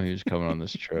didn't know he was coming on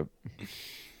this trip.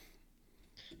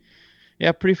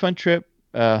 Yeah, pretty fun trip.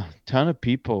 Ton of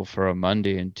people for a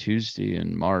Monday and Tuesday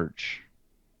in March.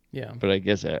 Yeah. But I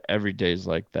guess every day's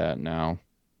like that now.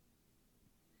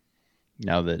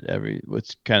 Now that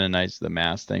what's kind of nice, the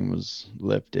mask thing was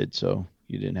lifted, so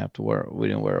you didn't have to wear it. We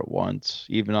didn't wear it once.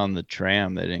 Even on the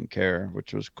tram, they didn't care,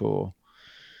 which was cool.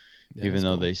 Yeah, Even that's though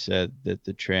cool. they said that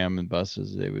the tram and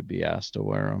buses they would be asked to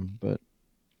wear them, but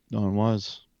no one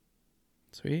was.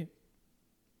 Sweet.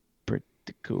 Pretty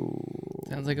cool.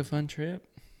 Sounds like a fun trip.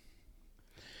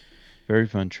 Very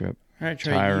fun trip. All right,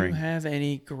 Trey, do you Tiring. have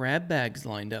any grab bags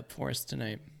lined up for us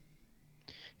tonight?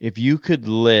 If you could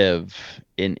live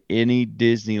in any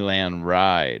Disneyland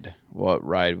ride, what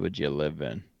ride would you live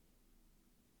in?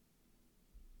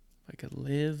 If I could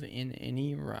live in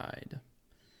any ride,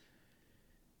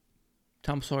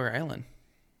 Tom Sawyer Island.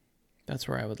 That's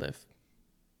where I would live.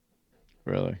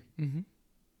 Really?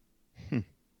 Mm-hmm.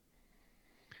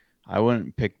 I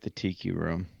wouldn't pick the Tiki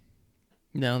Room.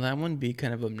 No, that one would be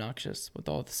kind of obnoxious with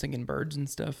all the singing birds and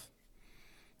stuff.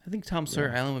 I think Tom Sawyer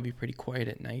Yeah. Island would be pretty quiet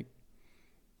at night.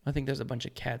 I think there's a bunch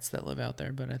of cats that live out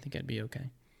there, but I think I'd be okay.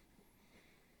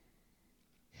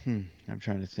 I'm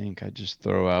trying to think. I just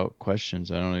throw out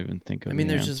questions. I don't even think I of mean,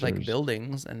 the there's just like answers.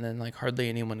 buildings, and then like hardly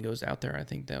anyone goes out there. I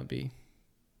think that would be,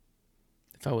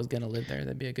 if I was gonna live there,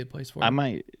 that'd be a good place for I it.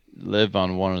 might live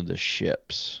on one of the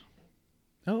ships.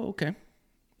 Oh, okay.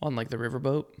 On like the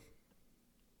riverboat, or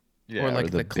Yeah, or like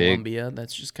the the big, Columbia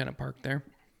that's just kind of parked there.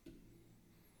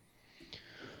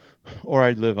 or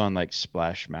I'd live on like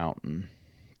Splash Mountain,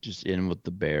 just in with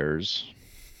the bears.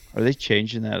 Are they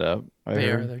changing that up? I They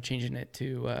are. heard. They're changing it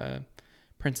to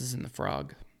Princess and the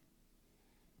Frog.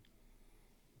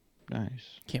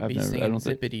 Nice. Can't I've be never. I singing don't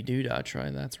think zippity doo dah,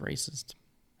 Troy. That's racist.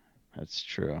 that's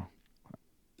true.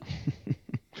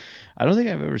 I don't think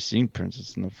I've ever seen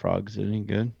Princess and the Frog. Is it any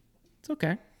good? It's okay.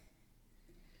 I'm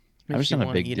Makes just you not a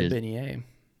want to big eat a Dis. beignet.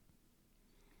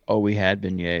 Oh, we had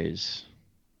beignets.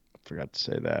 I forgot to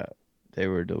say that. They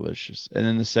were delicious. And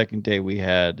then the second day we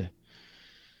had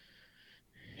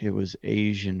it was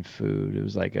Asian food. It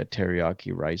was like a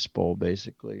teriyaki rice bowl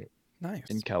basically in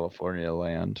Nice. California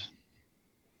land.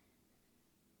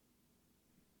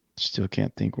 Still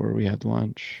can't think where we had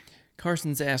lunch.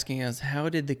 Carson's asking us, how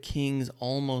did the Kings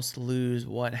almost lose?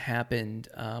 What happened?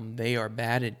 They are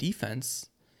bad at defense.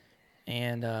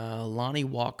 And Lonnie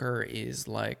Walker is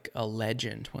like a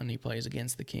legend when he plays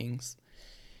against the Kings.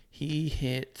 He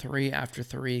hit three after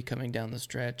three coming down the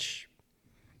stretch.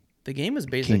 The game was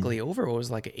King basically over. It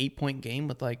was like an 8 point game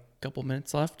with like a couple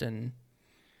minutes left. And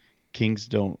Kings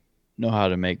don't know how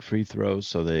to make free throws,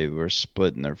 so they were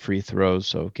splitting their free throws.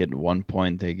 So getting 1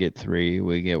 point, they get three.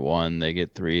 We get one, they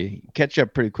get three. Catch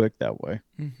up pretty quick that way.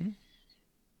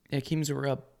 yeah, Kings were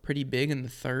up pretty big in the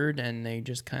third, and they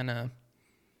just kind of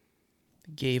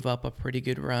gave up a pretty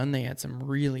good run. They had some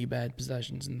really bad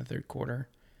possessions in the third quarter.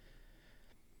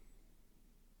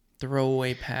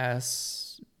 Throwaway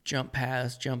pass, jump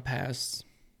pass, jump pass.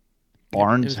 It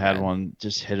Barnes was had bad. one,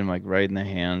 just hit him like right in the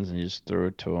hands and he just threw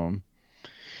it to him.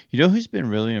 You know who's been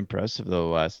really impressive though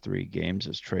the last 3 games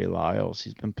is Trey Lyles.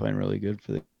 He's been playing really good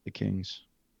for the Kings.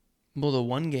 Well, the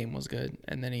one game was good,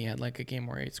 and then he had like a game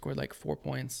where he scored like 4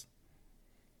 points.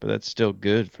 But that's still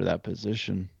good for that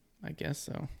position. I guess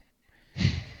so.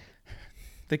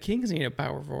 The Kings need a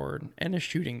power forward and a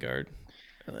shooting guard,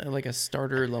 like a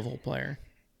starter level player.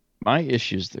 My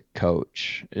issue is the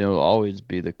coach. It'll always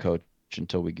be the coach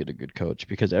until we get a good coach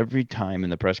because every time in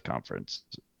the press conference,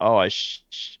 oh,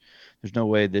 there's no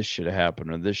way this should happen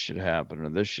or this should happen or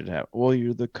this should happen. Well,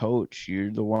 you're the coach.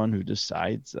 You're the one who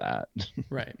decides that.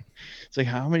 Right. It's like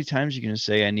how many times are you going to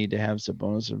say I need to have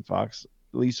Sabonis and Fox,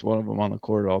 at least one of them on the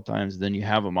court at all times, then you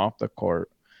have them off the court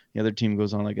The other team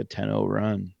goes on like a 10-0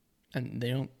 run. And they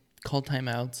don't call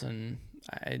timeouts, and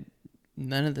I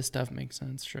none of this stuff makes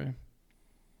sense, Trey.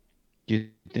 Do you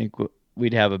think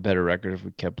we'd have a better record if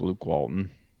we kept Luke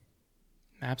Walton?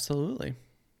 Absolutely.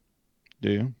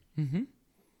 Do you? Mm-hmm.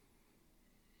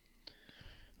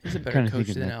 He's a I'm better kind of coach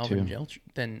thinking than that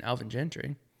too. Alvin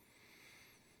Gentry.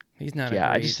 He's not a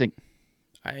Yeah, I just great.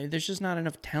 think There's just not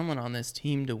enough talent on this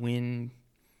team to win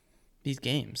these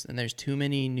games, and there's too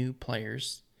many new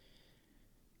players,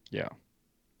 yeah.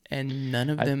 and none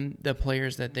of I them, the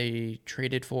players that they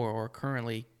traded for or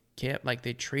currently kept, like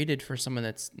they traded for someone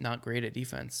that's not great at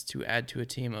defense to add to a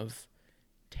team of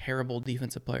terrible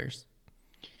defensive players.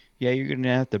 Yeah, you're going to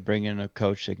have to bring in a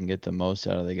coach that can get the most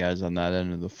out of the guys on that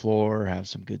end of the floor, have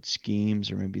some good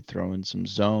schemes, or maybe throw in some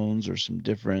zones or some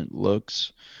different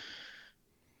looks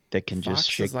that can just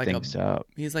Fox is shake things out.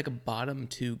 he's like a bottom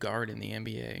two guard in the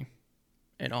NBA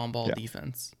at on ball Yeah.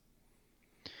 defense.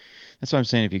 That's what I'm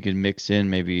saying. If you could mix in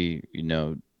maybe,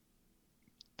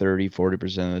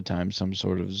 30-40% of the time some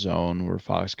sort of zone where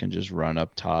Fox can just run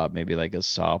up top, maybe like a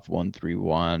soft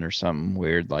 1-3-1 or something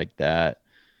weird like that.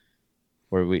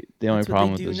 Where the only That's what they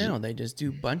problem with do this is now. They just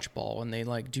do bunch ball and they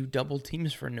like do double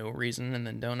teams for no reason and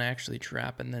then don't actually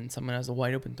trap, and then someone has a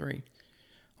wide open three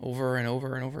over and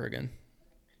over and over again.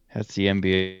 that's the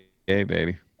NBA,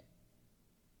 baby.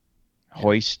 Yeah.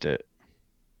 Hoist it.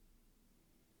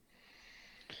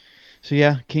 So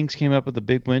yeah, Kings came up with a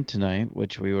big win tonight,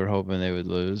 which we were hoping they would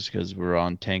lose because we're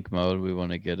on tank mode. We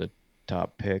want to get a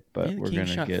top pick, Yeah, but the we're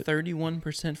Kings gonna shot get.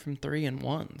 31% from 3 and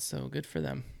 1, so good for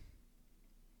them.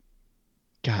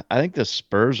 God, I think the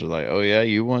Spurs are like, oh yeah,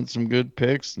 you want some good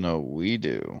picks? No, we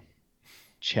do.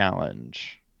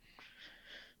 Challenge.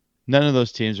 None of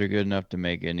those teams are good enough to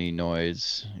make any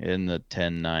noise in the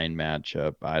 10-9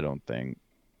 matchup, I don't think.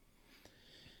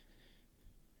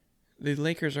 The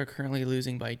Lakers are currently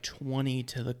losing by 20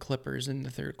 to the Clippers in the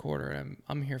third quarter.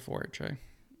 I'm here for it, Trey.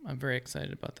 I'm very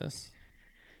excited about this.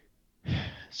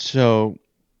 So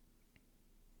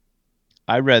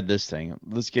I read this thing.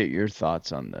 Let's get your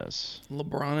thoughts on this.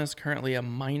 LeBron is currently a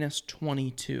minus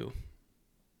 22.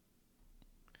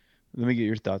 Let me get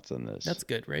your thoughts on That's this.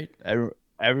 good, right?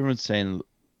 Everyone's saying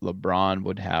LeBron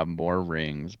would have more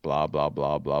rings, blah, blah,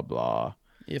 blah, blah, blah.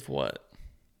 If what?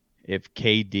 If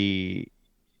KD,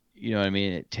 you know what I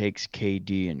mean? It takes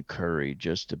KD and Curry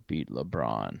just to beat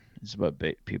LeBron, is what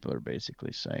people are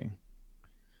basically saying.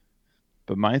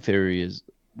 But my theory is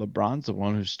LeBron's the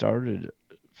one who started,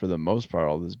 for the most part,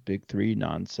 all this big three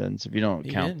nonsense. If you don't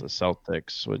He count did. the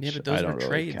Celtics, Yeah, which but I those were don't really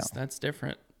trades. count. That's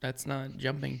different. That's not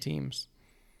jumping teams.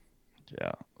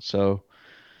 Yeah. So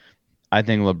I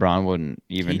think LeBron wouldn't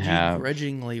even KG have.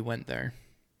 grudgingly went there.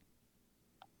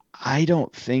 I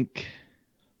don't think.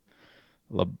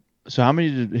 Le, so how many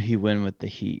did he win with the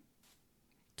Heat?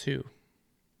 2.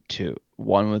 Two.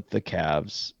 One with the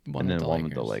Cavs, One and with then the one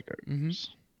with the Lakers. Lakers.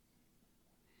 Mm-hmm.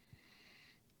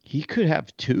 He could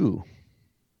have two.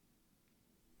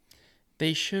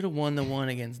 They should have won the one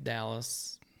against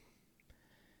Dallas.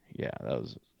 Yeah, that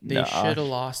was They nah. should have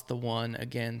lost the one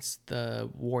against the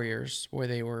Warriors where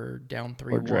they were down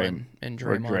Or Draymond. 3-1 and Or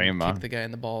Draymond kicked Draymond. the guy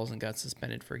in the balls and got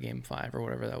suspended for game 5 or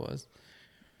whatever that was.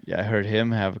 Yeah, I heard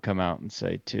him have come out and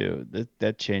say too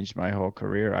that changed my whole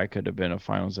career. I could have been a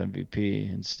Finals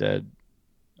MVP. Instead,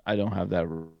 I don't have that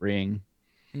ring.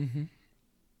 Mm-hmm.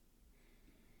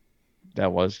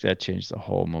 That changed the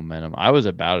whole momentum. I was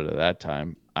about it at that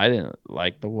time. I didn't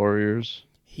like the Warriors.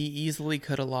 He easily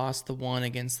could have lost the one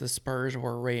against the Spurs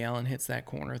where Ray Allen hits that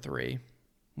corner 3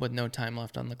 with no time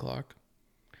left on the clock.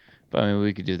 But I mean,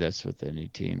 we could do this with any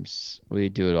teams. We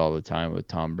do it all the time with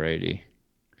Tom Brady.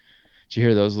 Did you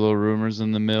hear those little rumors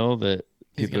in the mill that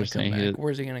He's people going are to come saying back.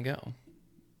 Where's he going to go?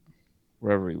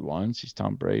 wherever he wants? He's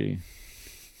Tom Brady.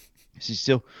 Is he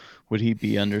still? Would he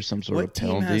be under some sort of What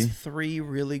team has penalty? 3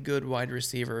 really good wide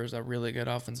receivers, a really good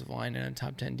offensive line, and a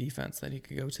top 10 defense that he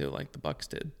could go to like the Bucks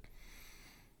did?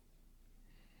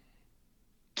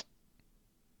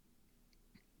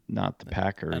 Not the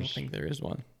Packers. I don't think there is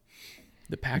one.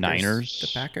 The Packers. Niners.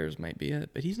 The Packers might be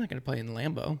it, but he's not going to play in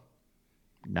Lambeau.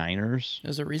 Niners.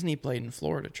 There's a reason he played in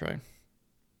Florida, Troy.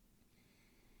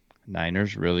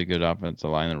 Niners, really good offensive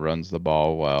line that runs the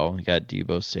ball well. You got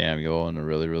Debo Samuel and a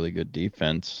really, really good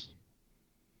defense.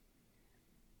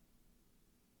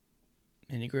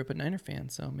 And he grew up a Niner fan,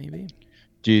 so maybe.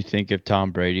 Do you think if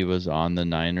Tom Brady was on the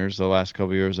Niners the last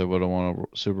couple of years, they would have won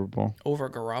a Super Bowl? Over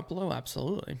Garoppolo?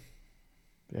 Absolutely.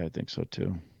 Yeah, I think so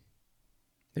too.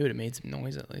 They would have made some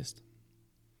noise at least.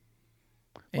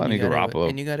 Well, I mean, Garoppolo.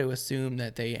 And you got to assume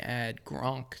that they add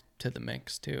Gronk to the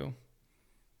mix too.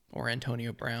 Or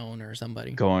Antonio Brown or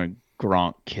somebody. Going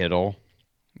Gronk Kittle.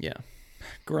 Yeah,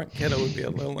 Grunt Kettle would be a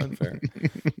little unfair.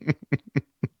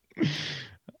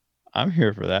 I'm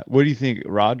here for that. What do you think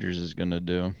Rodgers is going to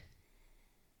do?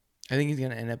 I think he's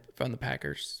going to end up on the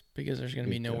Packers because there's going to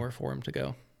Me be too. nowhere for him to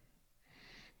go.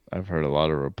 I've heard a lot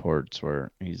of reports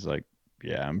where he's like,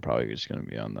 yeah, I'm probably just going to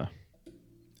be on the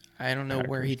I don't know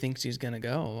where he Packers. thinks he's going to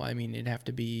go. I mean, it'd have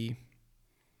to be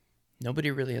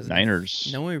nobody really has enough. Niners.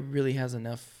 Nobody really has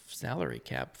enough salary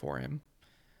cap for him.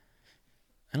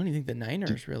 I don't even think the Do,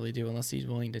 Niners really do, unless he's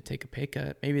willing to take a pay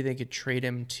cut. Maybe they could trade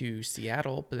him to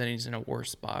Seattle, but then he's in a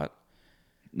worse spot.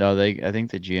 no, they. I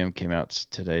think the GM came out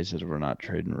today said we're not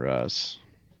trading Russ.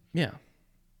 Yeah,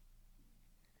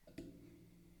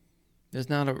 there's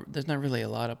not really a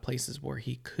lot of places where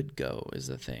he could go. Is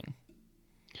the thing.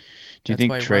 Do you That's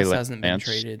think why Trey Russ hasn't been Lance?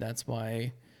 traded. That's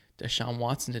why Deshaun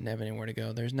Watson didn't have anywhere to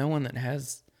go. There's no one that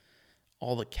has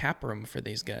all the cap room for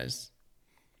these guys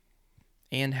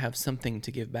and have something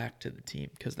to give back to the team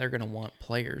because they're going to want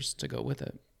players to go with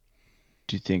it.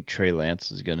 Do you think Trey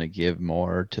Lance is going to give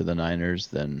more to the Niners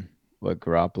than what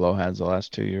Garoppolo has the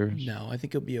last 2 years? No, I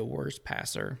think he'll be a worse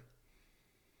passer,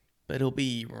 but he'll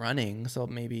be running, so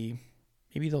maybe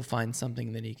they'll find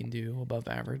something that he can do above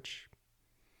average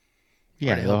or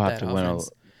Yeah, to they'll help have that to win.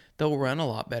 offense. They'll run a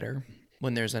lot better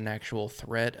when there's an actual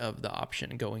threat of the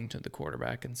option going to the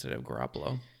quarterback instead of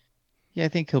Garoppolo. Yeah, I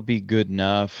think he'll be good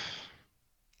enough.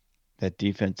 That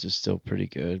defense is still pretty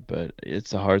good, but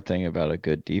it's the hard thing about a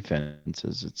good defense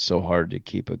is it's so hard to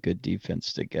keep a good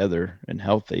defense together and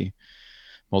healthy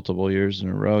multiple years in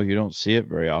a row. You don't see it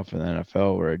very often in the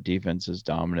NFL where a defense is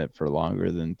dominant for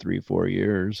longer than 3, 4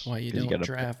 years That's why you because you don't got to put.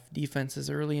 draft defenses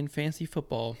early in fantasy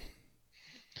football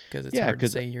because it's Yeah, hard to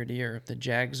because say year to year. The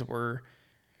Jags were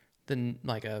then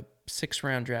like a 6th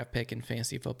round draft pick in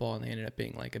fantasy football, and they ended up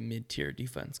being like a mid-tier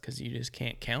defense because you just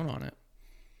can't count on it.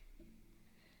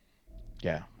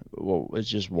 yeah, well, it's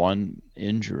just one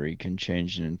injury can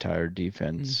change an entire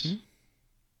Mm-hmm. defense.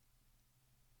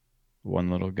 One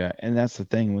little guy, and that's the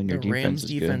thing when your The defense Rams'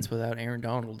 is good. defense without Aaron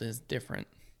Donald is different.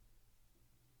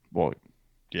 Well,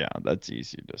 yeah, that's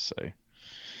easy to say.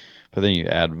 But then you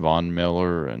add Von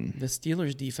Miller and The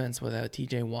Steelers' defense without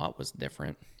T.J. Watt was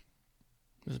different.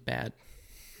 It was bad.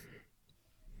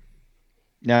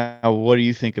 now, what do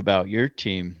you think about your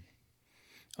team?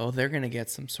 Oh, they're going to get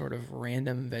some sort of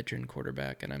random veteran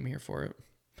quarterback, and I'm here for it.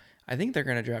 I think they're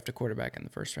going to draft a quarterback in the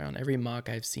first round. Every mock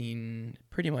I've seen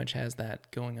pretty much has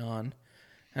that going on.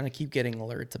 And I keep getting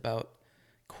alerts about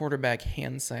quarterback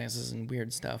hand sizes and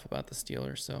weird stuff about the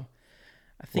Steelers. So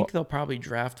I think Well, they'll probably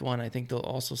draft one. I think they'll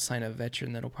also sign a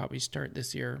veteran that'll probably start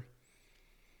this year.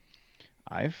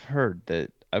 I've heard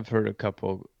a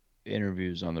couple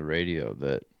interviews on the radio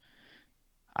that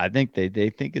I think they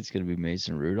think it's going to be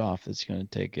Mason Rudolph that's going to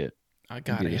take it and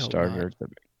God, be I the hope not. starter.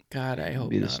 God, I hope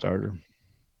Be the not. starter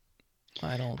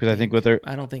I don't because think.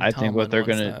 I don't think I think what Tomlin they're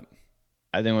wants gonna that.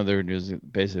 I think what they're gonna do is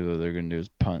basically what they're gonna do is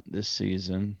punt this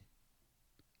season.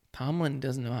 Tomlin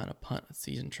doesn't know how to punt a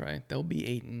season try. They'll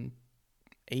be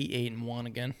 8-1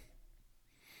 again.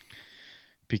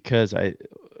 Because I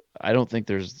don't think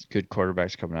there's good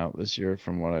quarterbacks coming out this year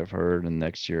from what I've heard, and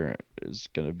next year is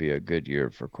going to be a good year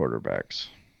for quarterbacks.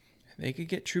 They could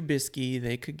get Trubisky.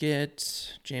 They could get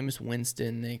Jameis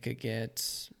Winston. They could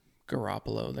get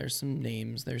Garoppolo. There's some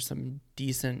names. There's some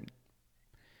decent.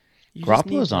 You just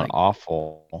Garoppolo's need not like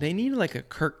awful. they need like a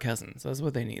Kirk Cousins. That's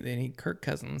what they need. They need Kirk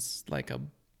Cousins, like a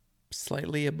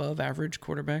slightly above average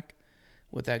quarterback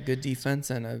with that good defense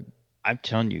and a. I'm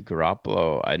telling you,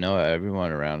 Garoppolo. I know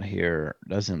everyone around here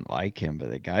doesn't like him, but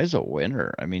the guy's a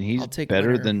winner. I mean, I'll take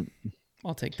winner.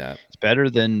 I'll take that. he's better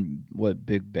than what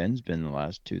Big Ben's been the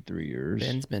last 2, 3 years.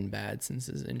 Ben's been bad since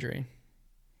his injury,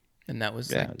 and that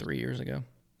was Yeah, like 3 years ago.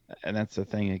 and that's the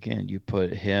thing again. You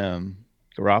put him,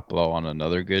 Garoppolo, on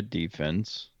another good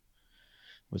defense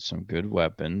with some good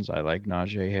weapons. I like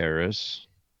Najee Harris.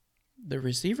 The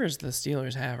receivers the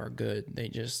Steelers have are good. They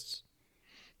just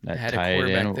That had a tight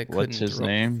quarterback end, that what's couldn't his throw.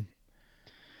 name?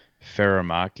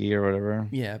 Faramaki or whatever.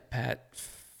 Yeah, Pat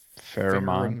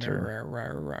Fairmont or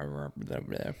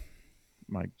Fairmont.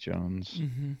 Mike Jones.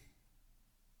 Mm-hmm.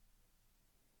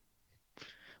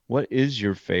 What is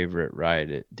your favorite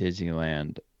ride at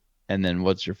Disneyland? And then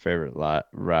what's your favorite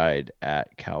ride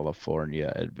at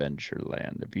California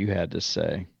Adventureland? If you had to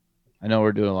say, I know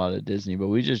we're doing a lot of Disney, but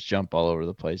we just jump all over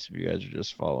the place if you guys are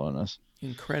just following us.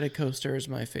 Incredicoaster is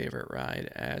my favorite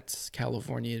ride at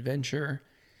California Adventure,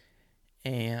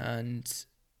 and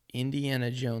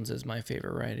Indiana Jones is my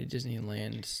favorite ride at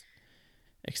Disneyland.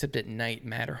 Except at night,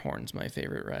 Matterhorn's my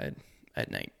favorite ride at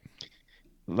night.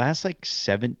 Last like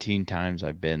 17 times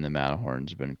I've been, the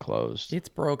Matterhorn's been closed. It's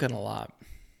broken a lot.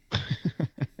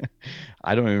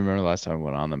 I don't even remember the last time I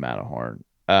went on the Matterhorn.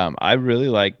 I really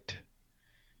liked.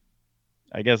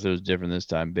 I guess it was different this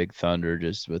time. Big Thunder,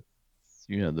 just with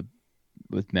the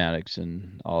with Maddox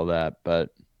and all that.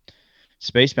 But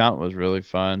Space Mountain was really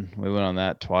fun. We went on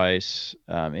that twice.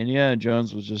 Indiana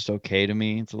Jones was just okay to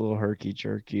me. It's a little herky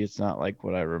jerky. It's not like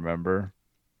what I remember.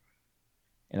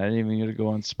 And I didn't even get to go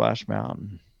on Splash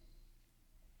Mountain.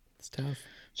 It's tough.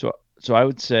 So I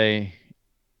would say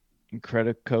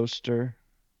Incredicoaster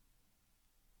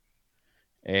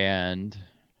and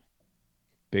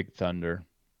Big Thunder.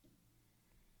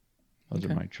 Those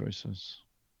are my choices.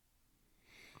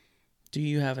 Do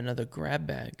you have another grab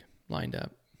bag lined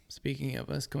up? Speaking of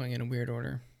us going in a weird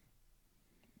order.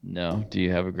 No. Do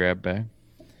you have a grab bag?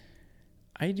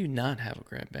 I do not have a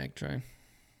grab bag, Troy.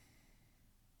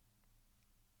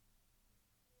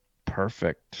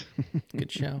 Perfect.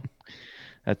 Good show.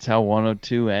 That's how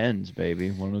 102 ends,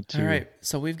 baby. 102. All right.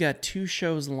 So we've got 2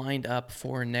 shows lined up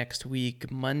for next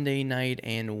week, Monday night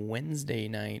and Wednesday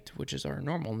night, which is our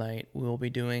normal night. We'll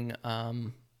be doing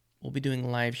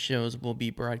live shows. We'll be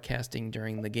broadcasting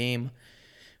during the game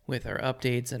with our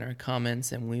updates and our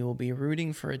comments, and we will be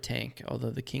rooting for a tank, although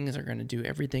the Kings are going to do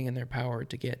everything in their power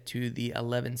to get to the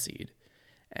 11 seed,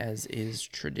 as is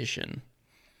tradition.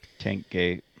 Tank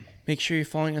Gate. Make sure you're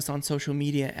following us on social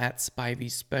media at Spivey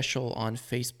Special on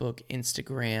Facebook,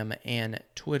 Instagram, and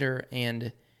Twitter,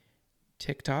 and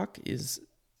TikTok is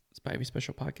Spivey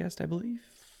Special Podcast, I believe.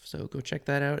 So go check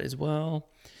that out as well.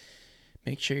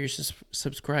 Make sure you're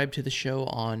subscribed to the show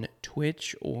on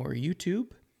Twitch or YouTube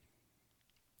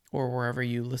or wherever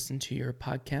you listen to your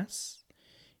podcasts.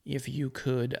 If you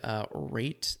could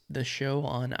rate the show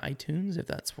on iTunes, if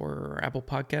that's where Apple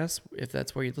Podcasts, if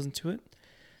that's where you listen to it,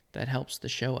 that helps the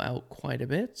show out quite a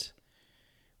bit.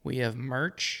 We have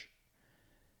merch,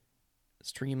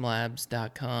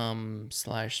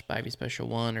 streamlabs.com/Spivey Special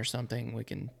 1 or something. We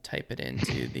can type it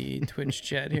into the Twitch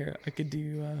chat here. I could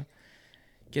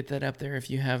get that up there if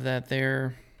you have that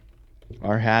there.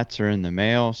 Our hats are in the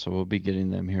mail, so we'll be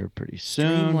getting them here pretty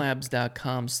soon.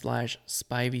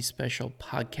 Streamlabs.com/Spivey Special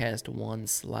Podcast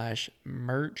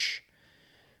 1/merch.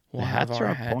 We'll have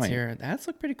our hats here. The hats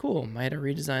look pretty cool. I had to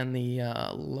redesign the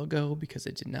logo because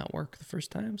it did not work the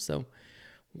first time. So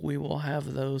we will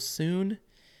have those soon.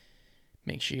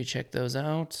 Make sure you check those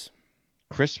out.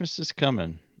 Christmas is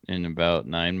coming in about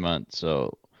 9 months.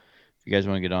 So if you guys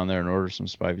want to get on there and order some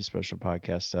Spivey Special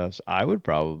Podcast stuff, I would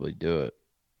probably do it.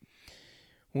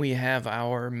 We have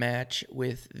our match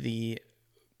with the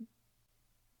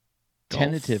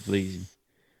tentatively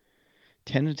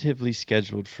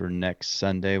scheduled for next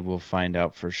Sunday. We'll find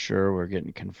out for sure. We're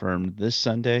getting confirmed this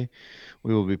Sunday.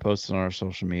 We will be posting on our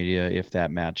social media if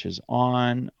that match is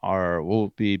on, or we'll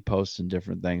be posting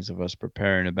different things of us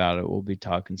preparing about it. We'll be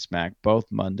talking smack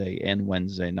both Monday and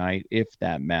Wednesday night if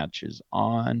that match is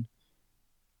on.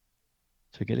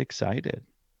 So get excited.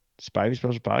 Spivey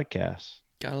Special Podcast.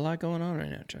 Got a lot going on right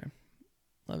now, Trey.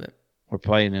 Love it. We're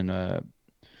playing in a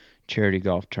charity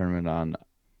golf tournament on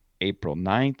April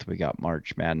 9th. We got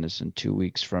March Madness in 2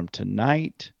 weeks from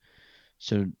tonight.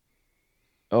 So,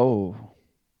 2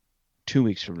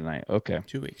 weeks from tonight. Okay.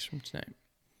 2 weeks from tonight.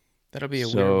 That'll be a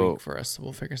weird week for us, so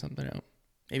we'll figure something out.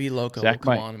 Maybe Loco will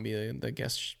come on and be the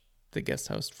guest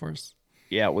host for us.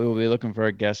 Yeah, we will be looking for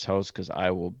a guest host because I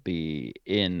will be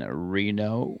in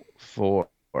Reno for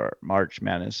March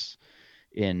Madness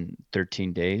in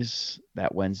 13 days.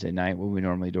 That Wednesday night when we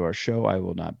normally do our show, I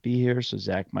will not be here, so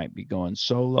Zach might be going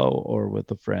solo or with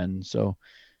a friend. So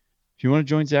if you want to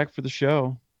join Zach for the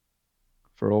show,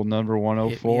 for old number 104,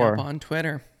 hit me up on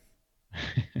Twitter.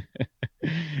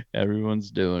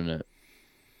 Everyone's doing it.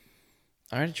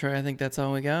 All right, Troy, I think that's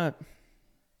all we got.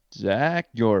 Zach,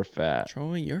 you're fat.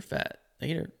 Troy, you're fat.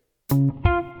 Later.